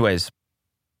 Anyways,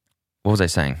 what was I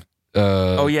saying?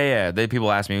 Yeah.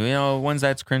 People ask me, you know, when's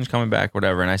that cringe coming back,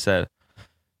 whatever, and I said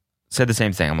the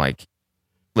same thing. I'm like,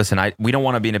 listen, we don't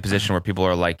want to be in a position where people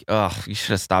are like, ugh, you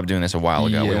should have stopped doing this a while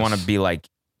ago. Yes.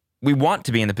 We want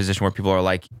to be in the position where people are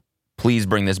like, please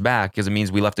bring this back, because it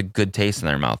means we left a good taste in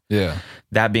their mouth. Yeah.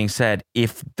 That being said,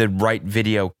 if the right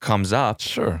video comes up,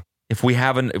 sure. If we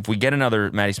get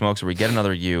another Matty Smokes or we get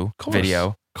another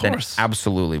video, then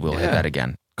absolutely we'll hit that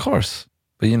again. Of course.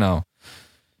 But you know,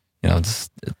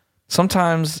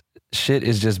 sometimes shit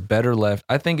is just better left.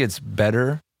 I think it's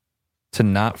better to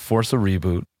not force a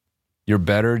reboot. You're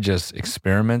better just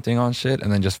experimenting on shit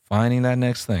and then just finding that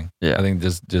next thing. Yeah. I think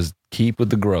just keep with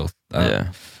the growth.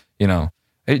 You know.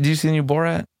 Hey, did you see the new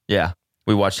Borat? Yeah.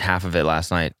 We watched half of it last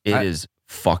night. It is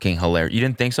fucking hilarious. You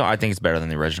didn't think so? I think it's better than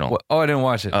the original. I didn't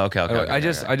watch it. Oh, okay. I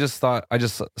just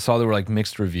saw there were like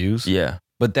mixed reviews. Yeah.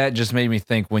 But that just made me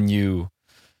think when you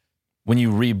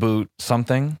reboot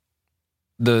something,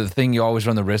 the thing you always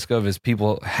run the risk of is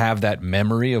people have that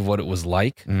memory of what it was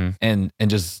like. Mm-hmm. And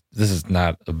just, this is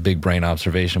not a big brain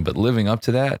observation, but living up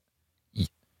to that,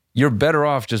 you're better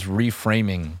off just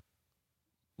reframing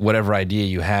whatever idea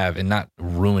you have and not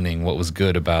ruining what was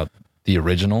good about the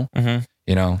original. Mm-hmm.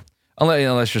 You know,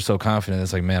 unless you're so confident,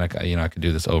 it's like, man, I could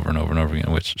do this over and over and over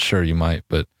again. Which sure you might,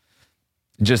 but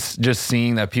just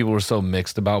seeing that people were so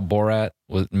mixed about Borat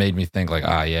made me think like,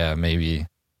 yeah, maybe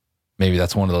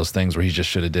that's one of those things where he just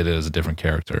should have did it as a different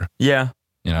character. Yeah,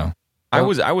 you know, I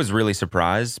was really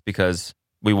surprised because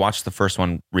we watched the first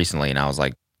one recently, and I was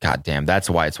like, God damn, that's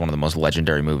why it's one of the most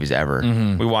legendary movies ever.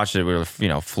 Mm-hmm. We watched it, we were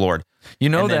floored. You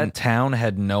know, that town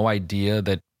had no idea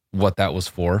that what that was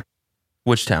for.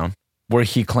 Which town? Where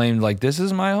he claimed like, this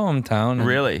is my hometown. And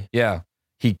Really? yeah.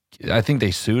 I think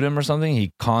they sued him or something.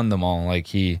 He conned them all. Like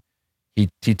he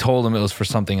told them it was for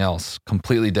something else,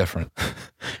 completely different.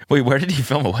 Wait, where did he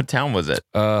film it? What town was it?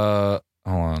 Hold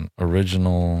on.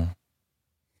 Original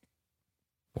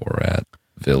Borat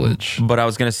Village. But I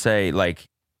was gonna say, like,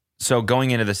 so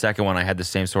going into the second one, I had the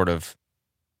same sort of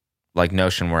like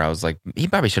notion where I was like, he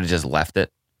probably should have just left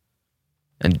it.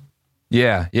 And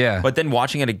yeah. But then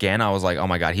watching it again, I was like, oh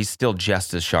my God, he's still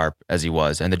just as sharp as he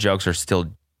was, and the jokes are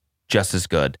still just as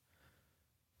good.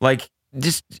 Like,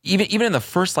 just even in the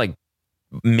first like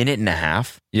minute and a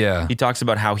half, Yeah. he talks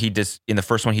about how in the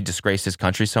first one he disgraced his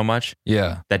country so much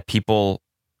Yeah. that people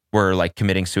were like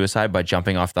committing suicide by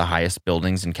jumping off the highest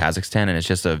buildings in Kazakhstan, and it's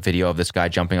just a video of this guy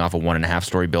jumping off a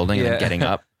 1.5-story building and then getting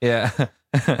up. Yeah.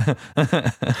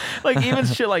 Like even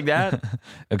shit like that.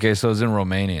 Okay, so it's in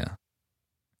Romania.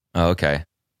 Oh, okay.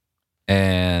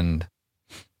 And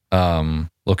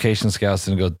location scouts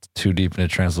didn't go too deep into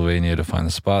Transylvania to find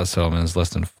the spot. Settlement is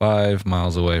less than 5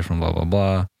 miles away from blah, blah,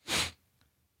 blah.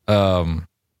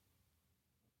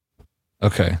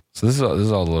 Okay, so this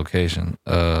is all the location.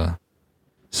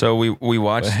 So we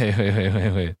watched.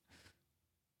 Wait.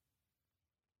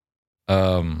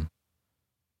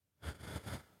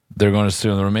 They're going to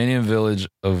sue the Romanian village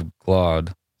of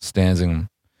Glod stands in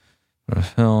a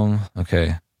film.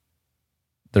 Okay.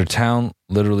 Their town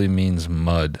literally means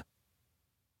mud.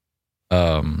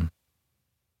 So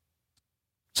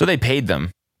they paid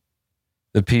them.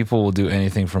 The people will do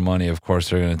anything for money. Of course,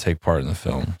 they're going to take part in the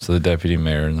film. So the deputy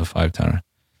mayor and the 5-towner.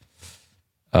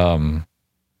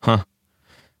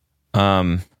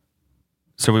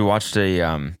 So we watched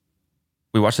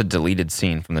a deleted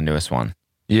scene from the newest one.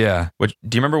 Yeah. Which,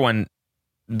 do you remember when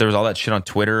there was all that shit on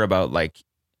Twitter about like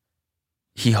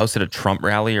he hosted a Trump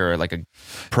rally or like a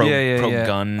pro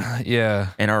gun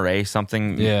NRA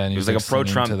something? Yeah, and it was like a pro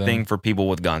Trump thing for people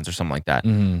with guns or something like that.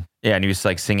 Mm-hmm. Yeah, and he was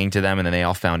like singing to them, and then they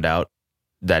all found out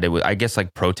that it was, I guess,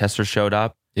 like protesters showed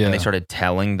up and they started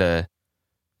telling the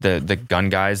gun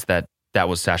guys that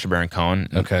was Sacha Baron Cohen.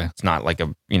 Okay, it's not like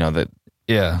not the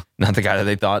guy that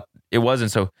they thought it was,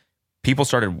 and so people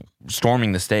started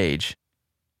storming the stage,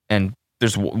 and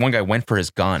there's one guy went for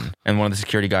his gun, and one of the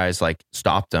security guys like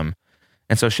stopped him,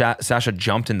 and so Sacha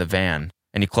jumped in the van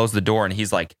and he closed the door, and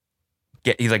he's like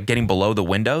getting below the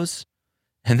windows,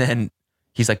 and then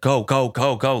he's like, go,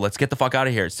 let's get the fuck out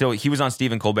of here. So he was on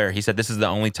Stephen Colbert. He said this is the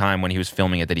only time when he was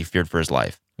filming it that he feared for his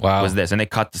life. Wow. Was this. And they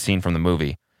cut the scene from the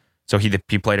movie. So he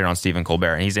played it on Stephen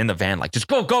Colbert, and he's in the van like, just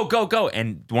go.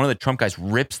 And one of the Trump guys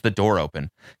rips the door open.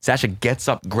 Sacha gets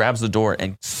up, grabs the door,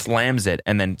 and slams it,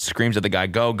 and then screams at the guy,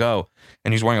 go.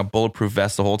 And he's wearing a bulletproof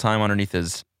vest the whole time underneath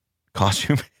his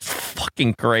costume. It's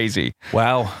fucking crazy.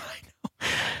 Wow. I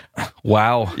know.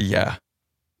 Wow. Yeah.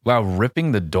 Wow,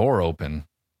 ripping the door open.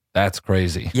 That's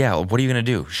crazy. Yeah, what are you going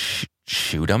to do?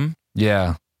 Shoot him?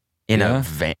 Yeah. In a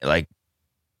van? Like,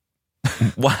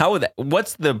 how would that,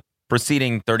 what's the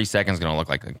preceding 30 seconds going to look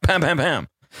like? Like, bam.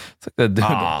 It's like the dude.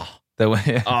 That way.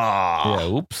 Yeah,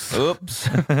 oops.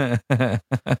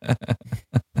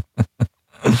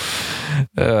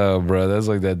 Oh, bro, that's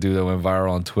like that dude that went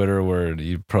viral on Twitter where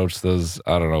he approached those,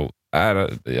 I don't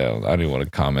even want to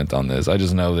comment on this. I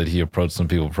just know that he approached some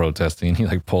people protesting and he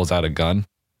like pulls out a gun.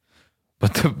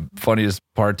 But the funniest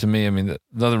part to me, I mean,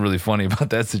 nothing really funny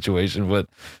about that situation, but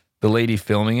the lady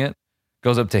filming it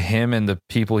goes up to him and the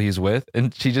people he's with,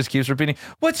 and she just keeps repeating,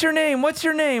 "What's your name? What's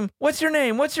your name? What's your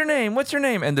name? What's your name? What's your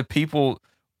name?" And the people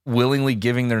willingly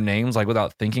giving their names like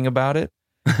without thinking about it.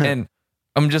 And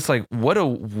I'm just like, what a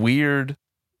weird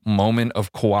moment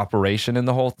of cooperation in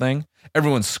the whole thing.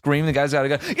 Everyone's screaming. The guy's got to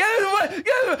go, yeah,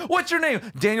 what's your name?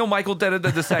 Daniel Michael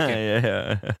the second.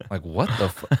 Yeah. Like, what the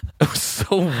fuck? It was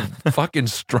so fucking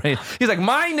strange. He's like,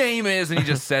 my name is, and he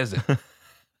just says it.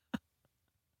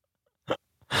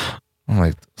 I'm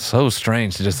like, so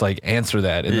strange to just like answer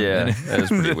that. That was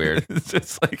pretty weird. It's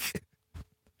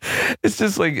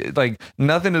just like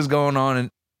nothing is going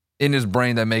on in his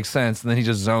brain that makes sense. And then he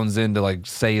just zones in to like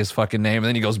say his fucking name. And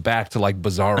then he goes back to like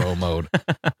Bizarro mode.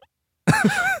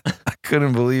 I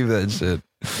couldn't believe that shit.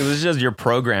 It was just your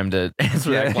program to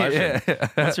answer that question. Yeah.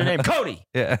 What's your name? Cody.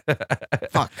 Yeah.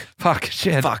 Fuck.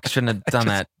 Shit. Fuck. Shouldn't have done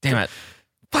that. Damn it.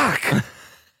 Fuck.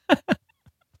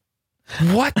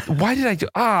 What? Why did I do?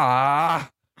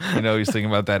 You know, he's thinking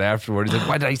about that afterward. He's like,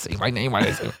 why did I say my name? Why did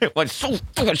I say it? Like, so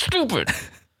fucking stupid.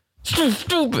 So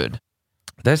stupid.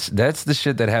 That's the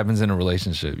shit that happens in a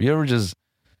relationship. You ever just,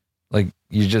 like,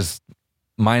 you're just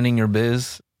minding your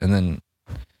biz, and then,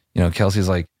 you know, Kelsey's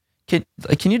like, can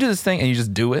you do this thing? And you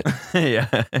just do it.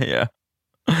 Yeah.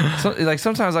 So, like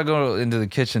sometimes I go into the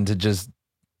kitchen to just,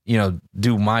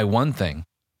 do my one thing.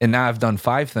 And now I've done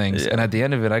 5 things. Yeah. And at the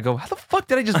end of it, I go, how the fuck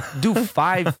did I just do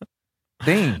 5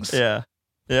 things? Yeah.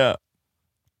 Yeah.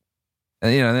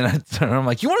 And, then I'm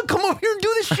like, you want to come over here and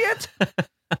do this shit?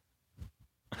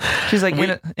 She's like,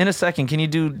 in a second, can you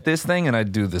do this thing? And I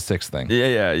do the 6th thing.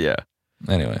 Yeah.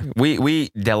 Anyway. We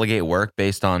delegate work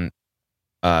based on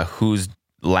whose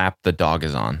lap the dog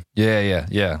is on. Yeah.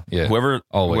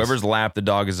 Whoever's lap the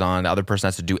dog is on, the other person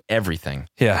has to do everything.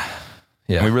 Yeah.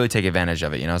 And we really take advantage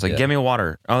of it. It's like, give me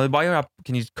water. Oh, while you're up,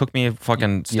 can you cook me a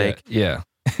fucking steak? Yeah.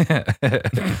 You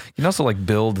can also like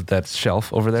build that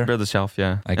shelf over there. Just build the shelf,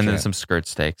 yeah. Then some skirt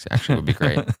steaks actually would be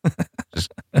great.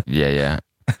 Just yeah.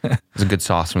 There's a good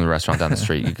sauce from the restaurant down the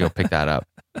street. You can go pick that up.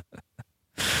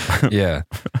 Yeah.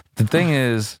 The thing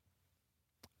is,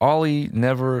 Ollie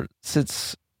never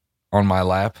sits on my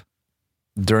lap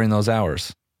during those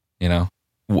hours, Oh,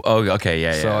 okay,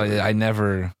 yeah. So I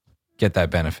never get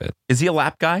that benefit. Is he a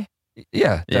lap guy?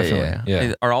 Yeah, definitely.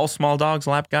 Yeah. Are all small dogs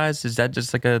lap guys? Is that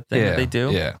just like a thing that they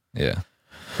do?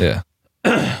 Yeah.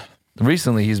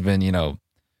 Recently, he's been, I don't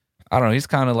know. He's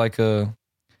kind of like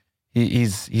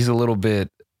he's a little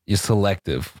bit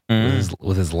selective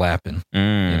with his lapping.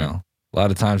 A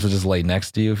lot of times he'll just lay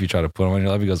next to you. If you try to put him on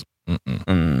your lap, he goes,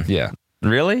 yeah.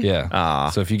 Really? Yeah.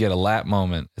 So if you get a lap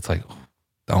moment, it's like,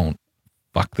 don't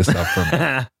fuck this up for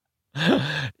me.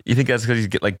 You think that's because he's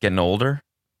getting older?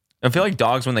 I feel like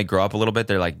dogs, when they grow up a little bit,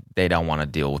 they're like, they don't want to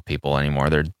deal with people anymore.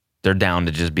 They're down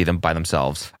to just be them by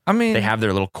themselves. I mean, they have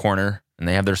their little corner and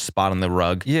they have their spot on the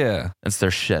rug. Yeah. That's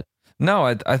their shit. No,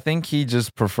 I think he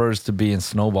just prefers to be in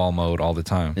snowball mode all the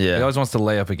time. Yeah. He always wants to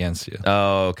lay up against you.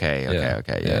 Oh, okay.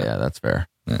 Yeah, that's fair.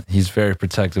 Yeah. He's very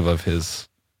protective of his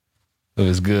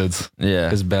goods. Yeah.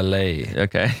 His ballet.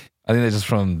 Okay. I think that's just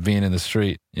from being in the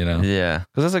street, Yeah.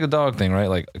 Because that's like a dog thing, right?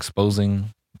 Like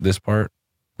exposing this part,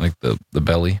 like the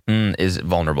belly. Is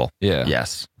vulnerable. Yeah.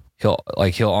 Yes. He'll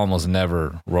almost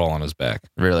never roll on his back.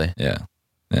 Really? Yeah.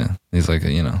 He's like,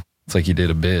 it's like he did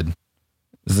a bid.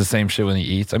 It's the same shit when he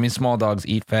eats. I mean, small dogs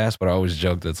eat fast, but I always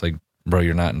joke that's like, bro,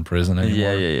 you're not in prison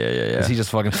anymore. Yeah. Because he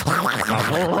just fucking.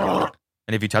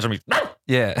 And if you touch him,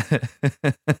 yeah.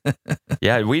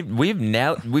 Yeah, we've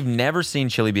never seen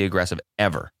Chili be aggressive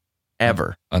ever.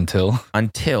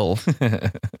 Until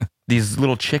these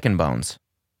little chicken bones.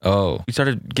 Oh. We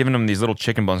started giving him these little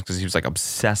chicken bones because he was like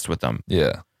obsessed with them.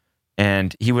 Yeah.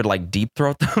 And he would like deep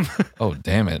throat them. Oh,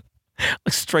 damn it.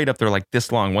 Like straight up, they're like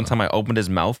this long. One time I opened his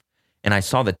mouth and I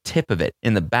saw the tip of it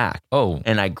in the back. Oh.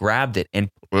 And I grabbed it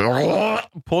and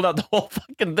pulled out the whole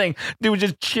fucking thing. Dude was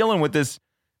just chilling with this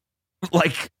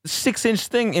like 6-inch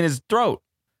thing in his throat.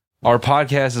 Our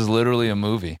podcast is literally a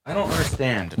movie. I don't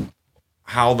understand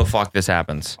how the fuck this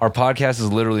happens. Our podcast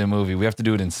is literally a movie. We have to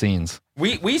do it in scenes.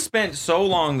 We spent so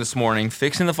long this morning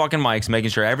fixing the fucking mics,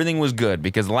 making sure everything was good,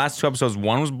 because the last 2 episodes,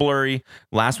 one was blurry,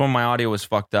 last one my audio was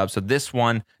fucked up, so this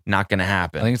one not gonna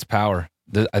happen. I think it's power.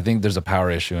 I think there's a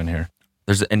power issue in here.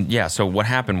 So what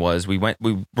happened was we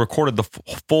recorded the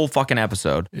full fucking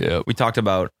episode. Yeah. We talked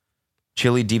about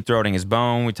Chili deep throating his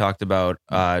bone. We talked about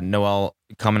Noel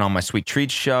coming on my Sweet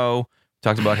Treats show. We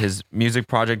talked about his music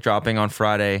project dropping on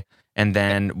Friday. And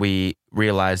then we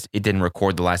realized it didn't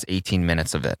record the last 18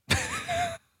 minutes of it.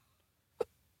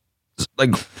 Like,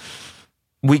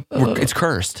 it's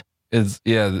cursed.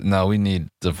 We need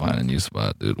to find a new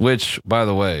spot, dude. Which, by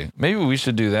the way, maybe we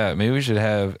should do that. Maybe we should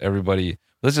have everybody,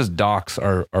 let's just dox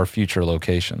our future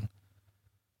location.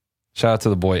 Shout out to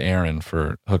the boy Aaron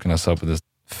for hooking us up with this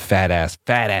fat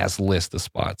ass list of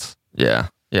spots. Yeah,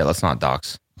 let's not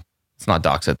dox. Let's not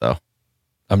dox it, though.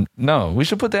 No, we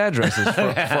should put the addresses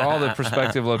for all the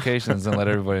prospective locations and let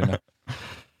everybody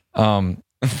know.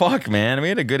 Fuck, man. We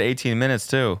had a good 18 minutes,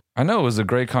 too. I know. It was a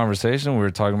great conversation. We were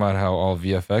talking about how all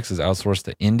VFX is outsourced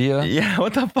to India. Yeah,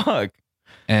 what the fuck?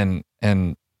 And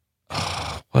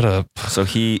what a... So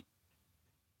he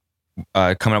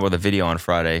coming up with a video on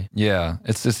Friday. Yeah.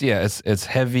 It's just, it's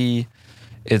heavy.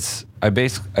 I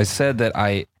said that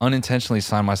I unintentionally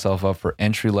signed myself up for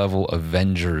entry-level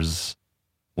Avengers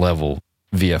level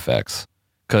VFX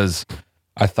because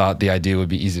I thought the idea would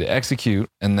be easy to execute,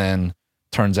 and then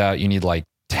turns out you need like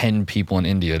 10 people in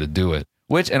India to do it.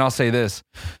 And I'll say this,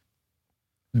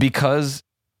 because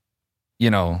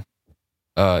it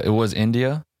was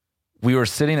India, we were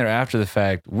sitting there after the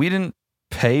fact. We didn't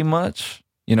pay much.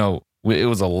 It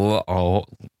was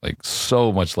like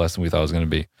so much less than we thought it was going to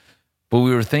be. But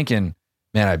we were thinking,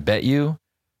 man, I bet you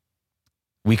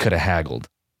we could have haggled.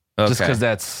 Okay. Just because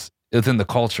that's within the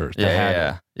culture.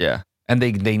 Yeah. And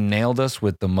they nailed us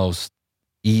with the most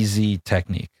easy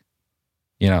technique.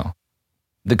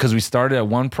 because we started at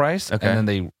one price, Okay. and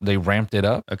then they ramped it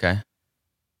up, Okay.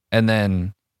 and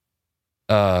then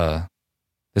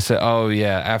they said, "Oh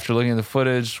yeah, after looking at the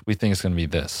footage, we think it's going to be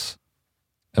this,"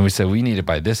 and we said we need it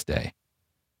by this day.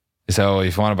 They said, "Oh,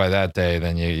 if you want it by that day,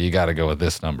 then you got to go with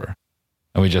this number,"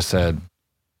 and we just said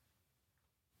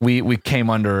we came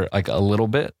under like a little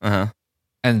bit, and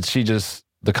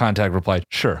the contact replied,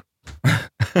 "Sure."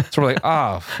 So we're like,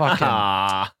 "Ah, fucking."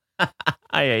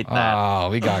 I hate that. Oh,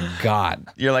 we got.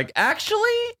 You're like, actually?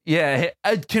 Yeah,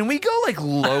 can we go like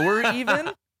lower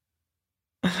even?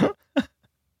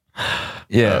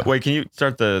 Yeah. Wait, can you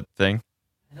start the thing?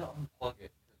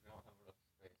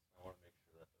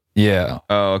 Yeah.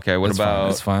 Oh, okay. What That's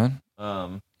about? It's fine.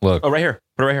 Look. Oh, right here.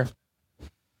 Put it right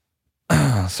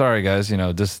here. Sorry, guys. You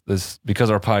know this because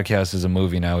our podcast is a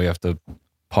movie now. We have to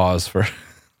pause for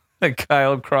a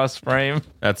Kyle cross frame.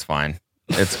 That's fine.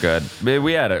 It's good.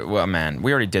 We had man,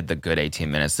 we already did the good 18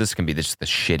 minutes. This can be just the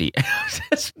shitty.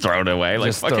 Just throw it away. Like,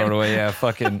 Just throw it away. Yeah,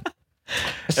 fucking.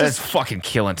 It's fucking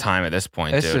killing time at this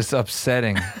point, It's dude. just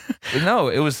upsetting. No,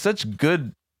 it was such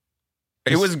good.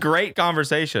 It was great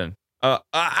conversation. So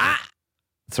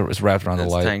it's wrapped around the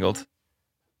It's light. tangled.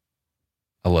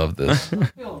 I love this.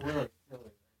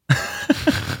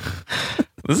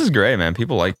 This is great, man.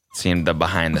 People like seeing the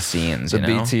behind the scenes. The you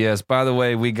know? BTS. By the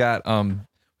way, we got some.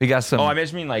 Oh, I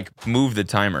just mean like move the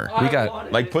timer. We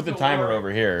got Like put the timer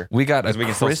over here. We got a 'Cause we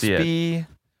can still see crispy.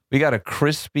 We got a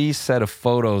crispy set of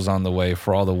photos on the way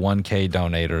for all the 1K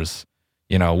donators.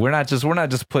 You know, we're not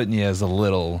just putting you as a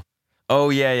little. Oh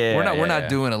yeah. We're not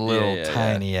doing a little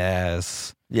tiny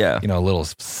ass. Yeah. You know, a little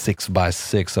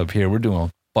 6x6 up here. We're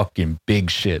doing fucking big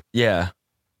shit. Yeah.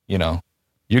 You know,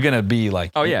 you're gonna be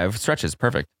like. Oh yeah, it stretches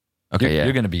perfect. Okay,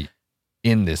 You're gonna be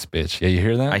in this bitch. Yeah, you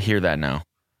hear that? I hear that now.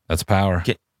 That's power.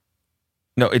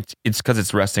 No, it's because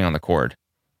it's resting on the cord.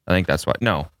 I think that's why.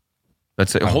 No,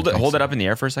 let's hold it up in the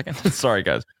air for a second. Sorry,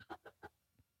 guys.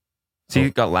 See,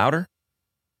 it got louder.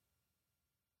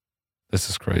 This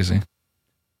is crazy.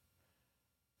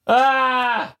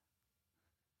 Ah!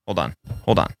 Hold on.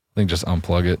 I think just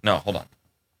unplug it. No, hold on.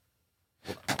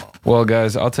 Well,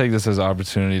 guys, I'll take this as an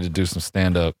opportunity to do some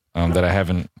stand up that I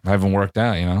haven't worked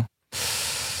out. You know.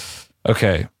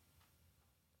 Okay.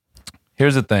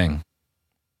 Here's the thing.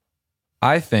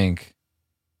 I think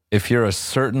if you're a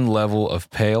certain level of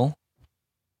pale,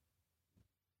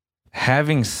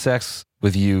 having sex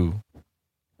with you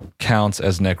counts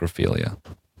as necrophilia.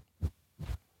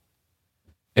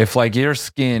 If like your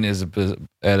skin is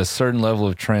at a certain level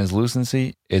of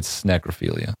translucency, it's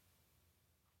necrophilia.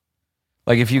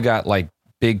 Like if you got like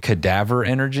big cadaver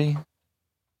energy,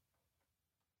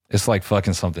 it's like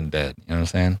fucking something dead. You know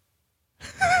what I'm saying?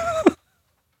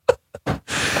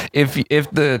 If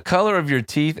the color of your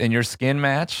teeth and your skin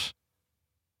match,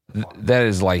 that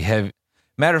is like heavy.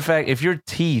 Matter of fact, if your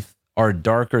teeth are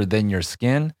darker than your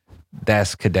skin,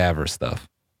 that's cadaver stuff.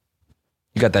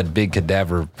 You got that big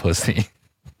cadaver pussy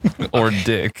or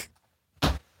dick.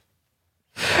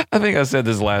 I think I said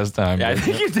this last time. Yeah, I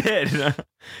think you did.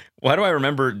 Why do I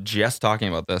remember Jess talking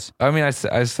about this? I mean, I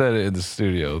said it in the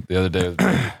studio the other day.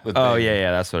 With Oh Baby.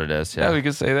 yeah, that's what it is. Yeah, Yeah, we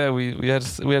could say that we had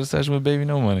a session with Baby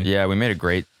No Money. yeah, we made a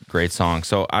great song.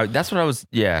 So that's what I was.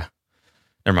 Yeah,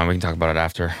 never mind. We can talk about it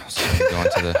after. So we can go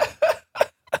into the.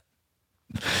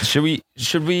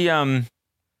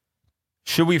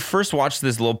 Should we first watch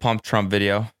this Lil Pump Trump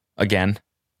video again?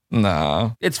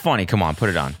 Nah, It's funny. Come on, put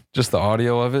it on. just the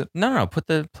audio of it. No.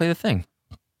 Play the thing.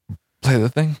 Play the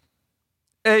thing.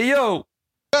 Hey yo,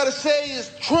 Gotta say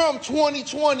is Trump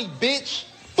 2020, bitch.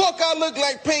 Fuck, I look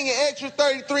like paying an extra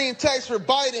 33 in tax for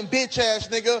Biden, bitch ass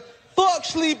nigga. Fuck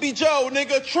Sleepy Joe,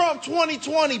 nigga. Trump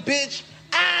 2020, bitch.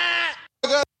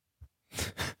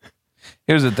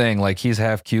 here's the thing. Like he's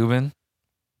half Cuban,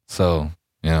 so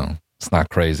you know it's not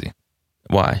crazy.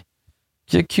 Why?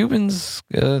 Yeah, Cubans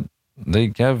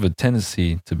they have a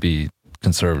tendency to be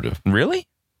conservative. Really?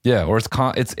 Yeah, or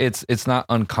it's not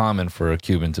uncommon for a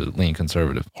Cuban to lean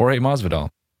conservative. Jorge Masvidal,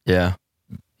 Yeah.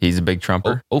 He's a big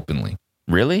Trumper. openly.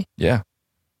 Really? Yeah.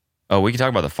 Oh, we can talk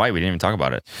about the fight. We didn't even talk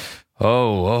about it.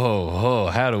 Oh,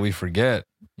 how do we forget?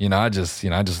 I just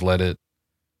let it.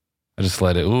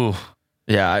 Ooh.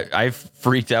 Yeah, I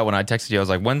freaked out when I texted you. I was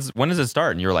like, when does it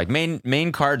start? And you were like,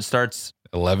 main card starts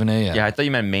 11 a.m. Yeah, I thought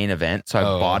you meant main event. So I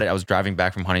bought it. I was driving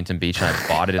back from Huntington Beach and I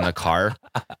bought it in the car.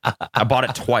 I bought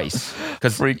it twice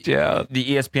because Freaked you out. the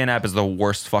ESPN app is the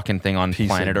worst fucking thing on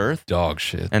planet Earth. Dog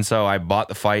shit. And so I bought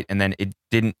the fight and then it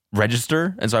didn't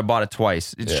register. And so I bought it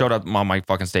twice. It showed up on my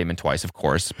fucking statement twice, of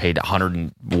course. Paid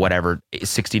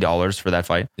 $60 for that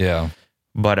fight. Yeah.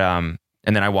 But and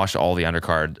then I watched all the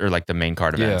undercard or like the main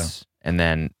card events. And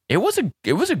then it was a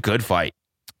good fight.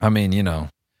 I mean,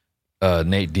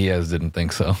 Nate Diaz didn't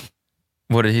think so.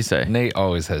 What did he say? Nate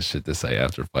always has shit to say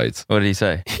after fights. What did he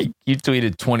say? He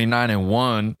tweeted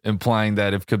 29-1, implying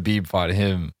that if Khabib fought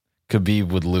him, Khabib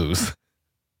would lose.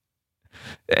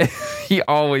 He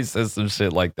always says some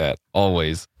shit like that.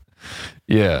 Always.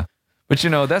 Yeah. But,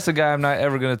 that's a guy I'm not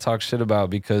ever going to talk shit about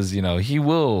because, he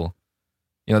will.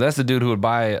 That's the dude who would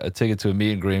buy a ticket to a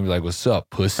meet and greet and be like, what's up,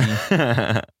 pussy?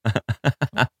 I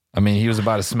mean, he was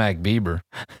about to smack Bieber.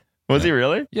 Was he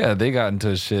really? Yeah, they got into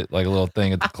a shit, like a little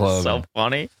thing at the club. So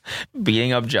funny.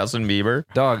 Beating up Justin Bieber.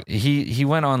 Dog, he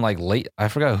went on like late, I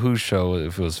forgot whose show,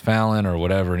 if it was Fallon or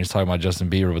whatever, and he's talking about Justin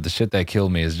Bieber, but the shit that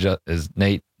killed me is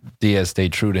Nate Diaz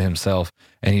stayed true to himself,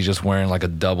 and he's just wearing like a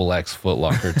XX Foot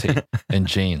Locker and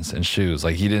jeans and shoes.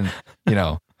 Like he didn't,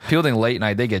 people think late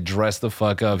night, they get dressed the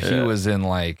fuck up. He was in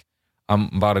like, I'm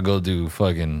about to go do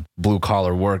fucking blue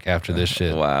collar work after this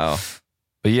shit. Wow.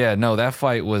 But yeah, no, that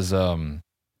fight was,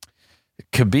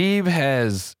 Khabib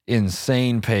has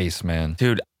insane pace, man.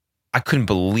 Dude, I couldn't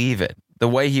believe it. The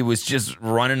way he was just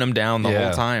running him down the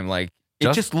whole time. Like,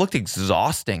 it just looked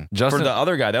exhausting for the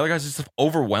other guy. The other guy's just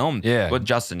overwhelmed. Yeah. With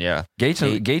Justin,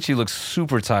 Gaethje looks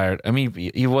super tired. I mean,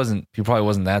 he probably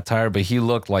wasn't that tired, but he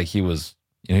looked like he was,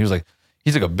 he was like,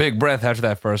 he took a big breath after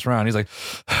that first round. He's like,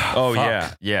 oh,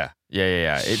 fuck. Yeah.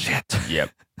 Shit. Yep.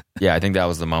 Yeah, I think that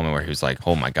was the moment where he was like,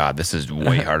 oh my God, this is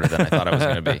way harder than I thought it was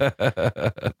going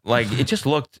to be. Like, it just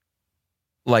looked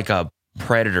like a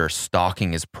predator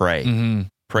stalking his prey. Mm-hmm.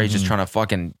 Prey's just trying to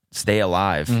fucking stay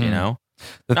alive, Not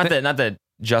that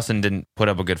Justin didn't put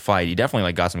up a good fight. He definitely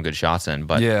like got some good shots in,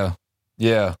 but yeah.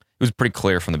 It was pretty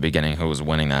clear from the beginning who was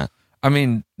winning that. I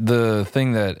mean, the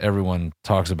thing that everyone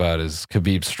talks about is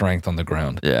Khabib's strength on the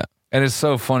ground. Yeah. And it's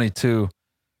so funny too,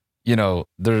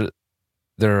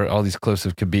 there are all these clips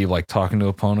of Khabib like talking to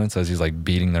opponents as he's like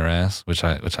beating their ass, which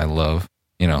I love,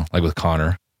 like with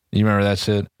Conor. You remember that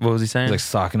shit? What was he saying? He's like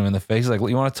socking him in the face. He's like,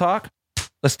 you want to talk?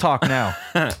 Let's talk now.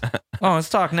 Oh, let's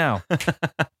talk now.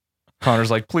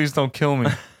 Conor's like, please don't kill me.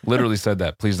 Literally said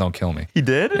that. Please don't kill me. He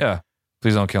did? Yeah.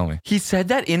 Please don't kill me. He said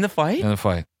that in the fight? In the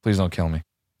fight. Please don't kill me.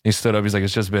 He stood up. He's like,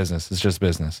 it's just business. It's just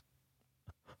business.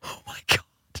 Oh my God.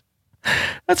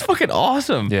 That's fucking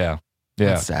awesome. Yeah.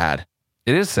 That's sad.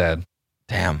 It is sad.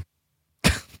 Damn.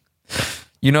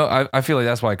 I feel like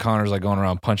that's why Conor's like going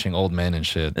around punching old men and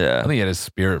shit. Yeah. I think he had his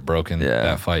spirit broken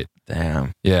that fight.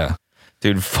 Damn. Yeah.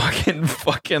 Dude, fucking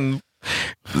the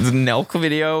Nelk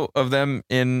video of them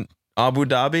in Abu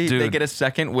Dhabi. Dude. They get a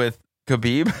second with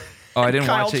Khabib. Oh, I didn't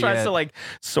Kyle watch it tries yet. to like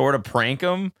sort of prank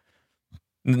him.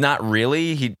 Not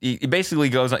really. He basically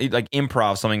goes he like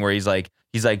improv something where he's like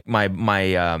my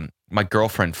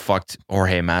girlfriend fucked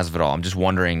Jorge Masvidal. I'm just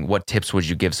wondering what tips would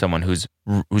you give someone who's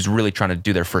really trying to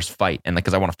do their first fight and like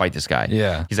because I want to fight this guy.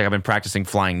 Yeah. He's like I've been practicing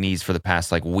flying knees for the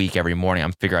past like week every morning.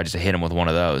 I'm figuring I just hit him with one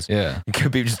of those. Yeah. And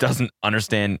Khabib just doesn't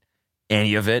understand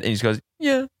any of it and he just goes,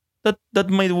 yeah, that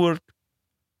might work.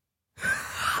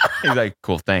 He's like,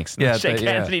 cool, thanks. And Yeah, shake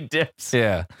hands and he dips.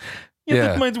 Yeah.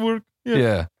 That might work.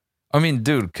 Yeah. I mean,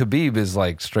 dude, Khabib is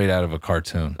like straight out of a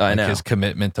cartoon. I like know. His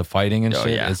commitment to fighting and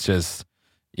shit. Yeah. It's just,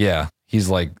 he's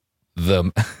like the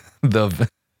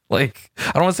like,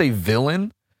 I don't want to say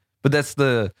villain, but that's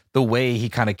the way he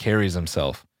kind of carries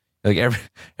himself. Like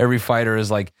every fighter is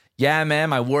like, yeah, man,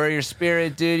 my warrior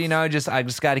spirit, dude, I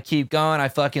just got to keep going. I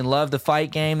fucking love the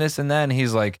fight game, this and that. And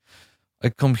he's like, I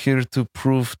come here to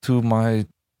prove to my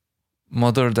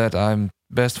mother that I'm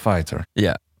best fighter.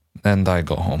 Yeah. And I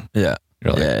go home. Yeah.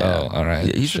 You're like, oh, all right.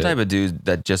 Yeah, he's the type of dude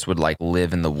that just would like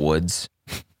live in the woods,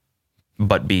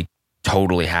 but be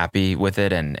totally happy with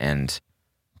it and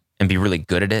be really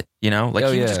good at it. Like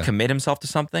he would just commit himself to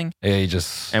something. Yeah, he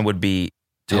just and would be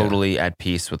totally at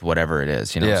peace with whatever it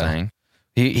is. You know what I'm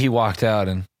saying? He walked out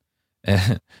and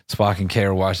Spock and Kay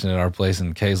are watching it at our place,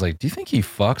 and Kay's like, "Do you think he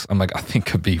fucks?" I'm like, "I think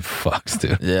Khabib fucks,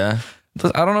 dude." Yeah.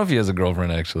 I don't know if he has a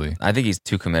girlfriend actually. I think he's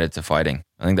too committed to fighting.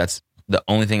 I think that's the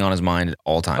only thing on his mind at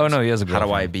all times. Oh no, he has a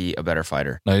girlfriend. How do I be a better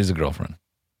fighter? No, he's a girlfriend.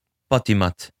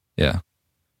 Patimat. Yeah.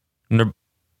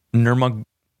 Nurmagomedova?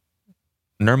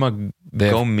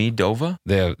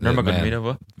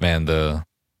 Nurmagomedova? Man, the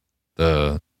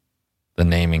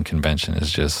naming convention is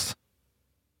just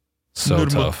so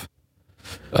tough.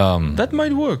 That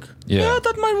might work. Yeah,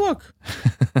 that might work.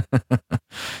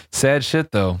 Sad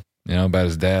shit though, about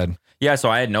his dad. Yeah, so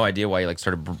I had no idea why he like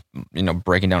started,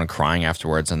 breaking down and crying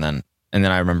afterwards, and then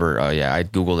I remember, I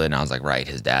Googled it and I was like, right,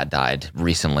 his dad died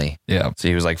recently. Yeah, so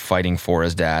he was like fighting for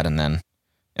his dad, and then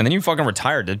you fucking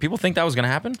retired. Did people think that was gonna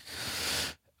happen?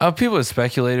 People had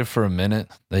speculated for a minute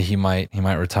that he might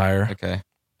retire. Okay,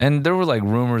 and there were like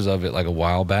rumors of it like a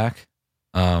while back,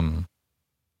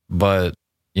 but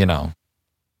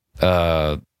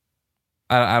I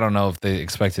don't know if they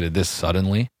expected it this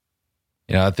suddenly.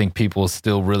 You know, I think people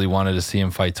still really wanted to see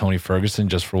him fight Tony Ferguson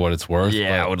just for what it's worth.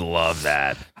 Yeah, I would love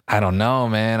that. I don't know,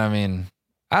 man. I mean,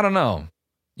 I don't know.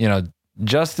 You know,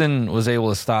 Justin was able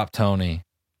to stop Tony,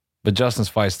 but Justin's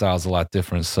fight style is a lot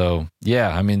different. So, yeah,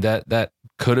 I mean, that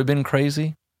could have been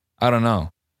crazy. I don't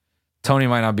know. Tony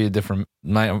might not be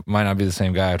might not be the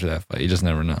same guy after that fight. You just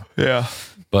never know. Yeah.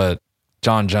 But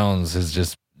John Jones has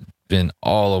just been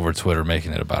all over Twitter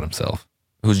making it about himself.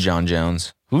 Who's John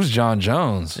Jones? Who's John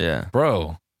Jones? Yeah.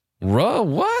 Bro,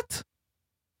 what?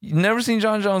 You never seen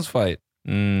John Jones fight?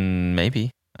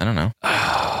 Maybe. I don't know.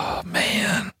 Oh,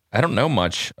 man. I don't know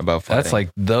much about fighting. That's like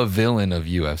the villain of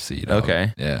UFC. Dog.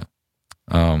 Okay. Yeah.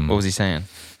 What was he saying?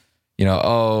 You know,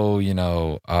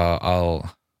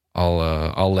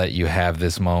 I'll let you have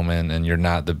this moment, and you're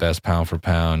not the best pound for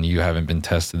pound. You haven't been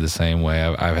tested the same way.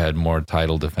 I've had more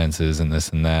title defenses and this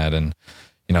and that. And,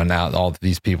 you know, now all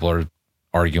these people are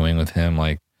arguing with him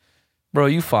like, bro,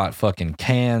 you fought fucking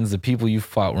cans. The people you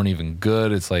fought weren't even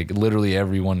good. It's like literally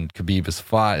everyone Khabib has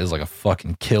fought is like a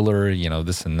fucking killer, you know,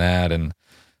 this and that. And,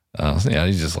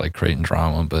 he's just like creating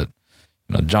drama. But,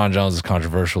 you know, John Jones is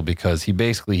controversial because he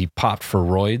popped for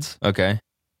roids. Okay.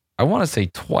 I want to say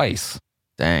twice.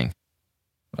 Dang.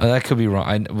 That could be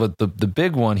wrong. But the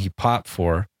big one he popped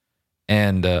for,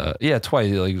 and twice.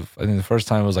 Like I think the first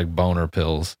time was like boner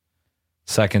pills.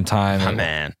 Second time, My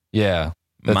man. Yeah,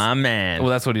 My man. Well,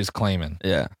 that's what he was claiming.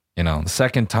 Yeah. You know, the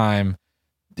second time,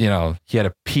 you know, he had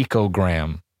a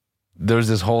picogram. There's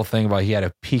this whole thing about he had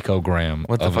a picogram.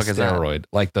 What the of fuck a is that? steroid,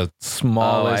 like the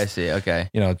smallest. Oh, I see. Okay.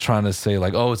 You know, trying to say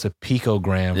like, oh, it's a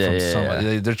picogram from somebody.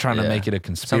 Yeah. They're trying to make it a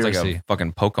conspiracy. Sounds like a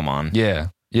fucking Pokemon.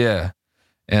 Yeah.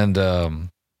 And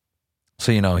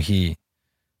so, you know, he's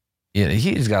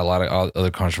got a lot of other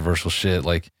controversial shit.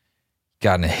 Like,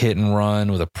 got in a hit and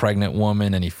run with a pregnant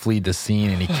woman, and he fled the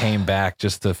scene, and he came back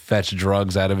just to fetch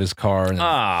drugs out of his car. And,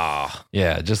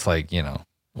 yeah, just like, you know,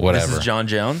 whatever. This is John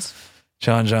Jones?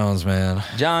 John Jones, man.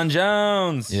 John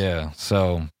Jones. Yeah.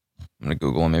 So I'm gonna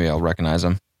Google him. Maybe I'll recognize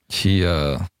him. He,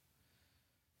 yeah,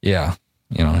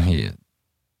 you know,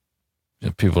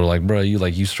 people are like, bro,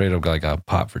 you straight up got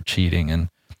popped for cheating. And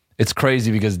it's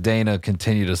crazy because Dana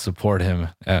continued to support him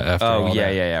after all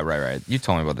that. Yeah. Right. You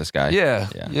told me about this guy. Yeah.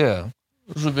 It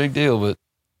was a big deal, but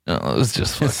it was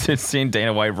just fun. Seeing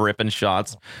Dana White ripping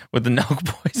shots with the Nelk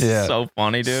Boys is so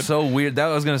funny, dude. So weird. That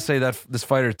I was going to say that this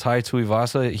fighter, Tai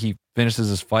Tuivasa, he finishes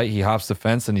his fight, he hops the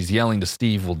fence, and he's yelling to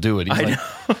Steve, we'll do it. He's like,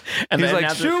 and he's then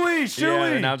like, Shoey. Yeah,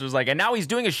 and now just like, and now he's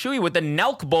doing a shoey with the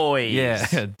Nelk Boys. Yeah,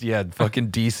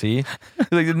 fucking DC. He's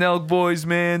like, the Nelk Boys,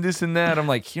 man, this and that. I'm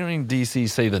like, hearing DC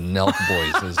say the Nelk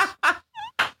Boys is...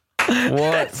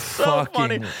 What? That's so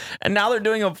funny. And now they're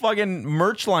doing a fucking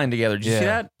merch line together. Did you see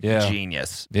that? Yeah.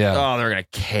 Genius. Yeah. Oh, they're going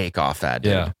to cake off that,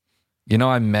 dude. Yeah. You know,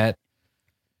 I met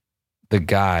the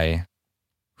guy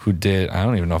who did, I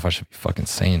don't even know if I should be fucking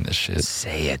saying this shit.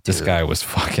 Say it, dude. This guy was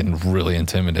fucking really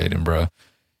intimidating, bro.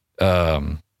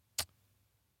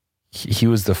 He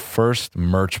was the first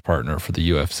merch partner for the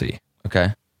UFC.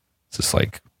 Okay. It's just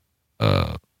like,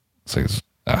 I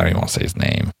don't even want to say his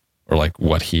name or like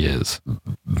what he is.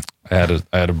 I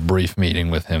had a brief meeting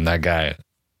with him. That guy,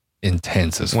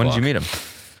 intense as fuck. When did you meet him?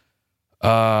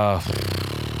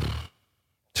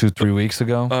 2-3 weeks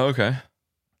ago. Oh, okay.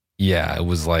 Yeah, it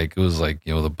was like, you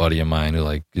know, with a buddy of mine who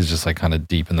like is just like kind of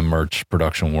deep in the merch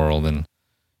production world, and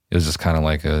it was just kind of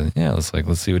like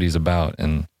let's see what he's about.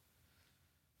 And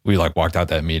we like walked out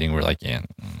that meeting. We're like, yeah,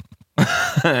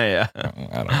 yeah.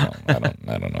 I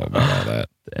don't know about all that.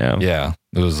 Damn. Yeah,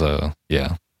 it was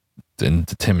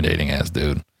intimidating ass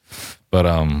dude. But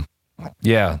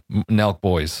yeah, Nelk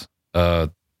Boys. Yeah,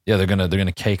 they're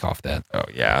gonna cake off that. Oh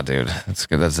yeah, dude. That's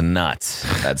good. That's nuts.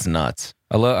 That's nuts.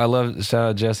 I love shout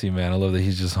out Jesse, man. I love that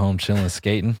he's just home chilling,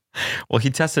 skating. Well, he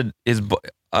tested one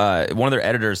of their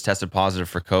editors tested positive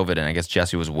for COVID, and I guess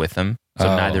Jesse was with him, so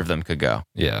neither of them could go.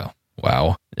 Yeah.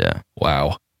 Wow. Yeah.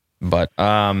 Wow. But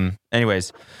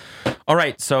anyways, all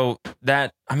right. So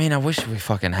that, I mean, I wish we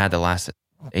fucking had the last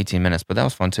 18 minutes, but that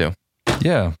was fun too.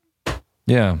 Yeah.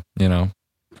 Yeah. You know.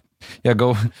 Yeah.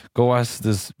 Go watch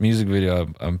this music video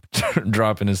I'm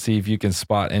dropping to see if you can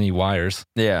spot any wires.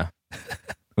 Yeah.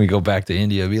 We go back to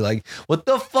India and be like, what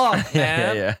the fuck,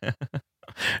 man? Yeah.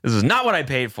 This is not what I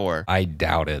paid for. I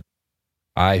doubt it.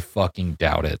 I fucking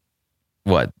doubt it.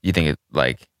 What? You think it,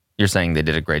 like, you're saying they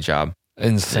did a great job?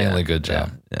 Insanely good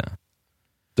job. Yeah.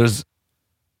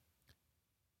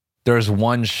 There's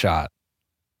one shot.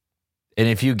 And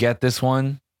if you get this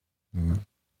one,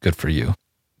 good for you.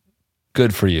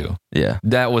 Good for you. Yeah.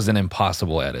 That was an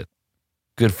impossible edit.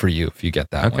 Good for you if you get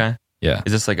that one. Okay. Yeah.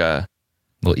 Is this like a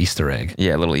Little Easter egg.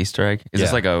 Yeah, a little Easter egg. Is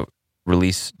this like a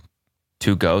release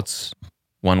 2 goats,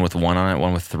 one with 1 on it,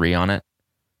 one with 3 on it?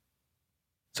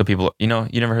 So people, you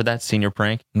never heard that senior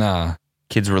prank? Nah.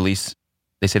 Kids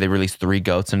they say they release 3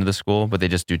 goats into the school, but they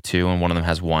just do 2, and one of them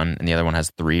has 1, and the other one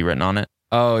has 3 written on it.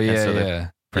 Oh yeah, and so yeah.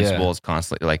 The principal is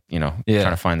constantly like, trying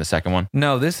to find the second one.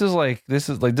 No, this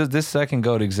second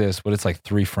goat exists, but it's like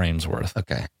 3 frames worth.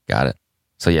 Okay, got it.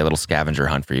 So yeah, a little scavenger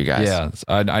hunt for you guys. Yeah,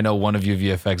 I know one of you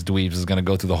VFX dweebs is gonna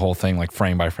go through the whole thing like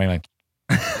frame by frame. Like,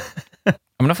 I'm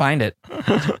gonna find it.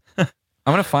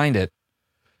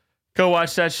 Go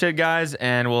watch that shit, guys,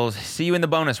 and we'll see you in the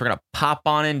bonus. We're gonna pop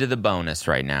on into the bonus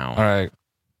right now. All right,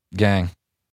 gang.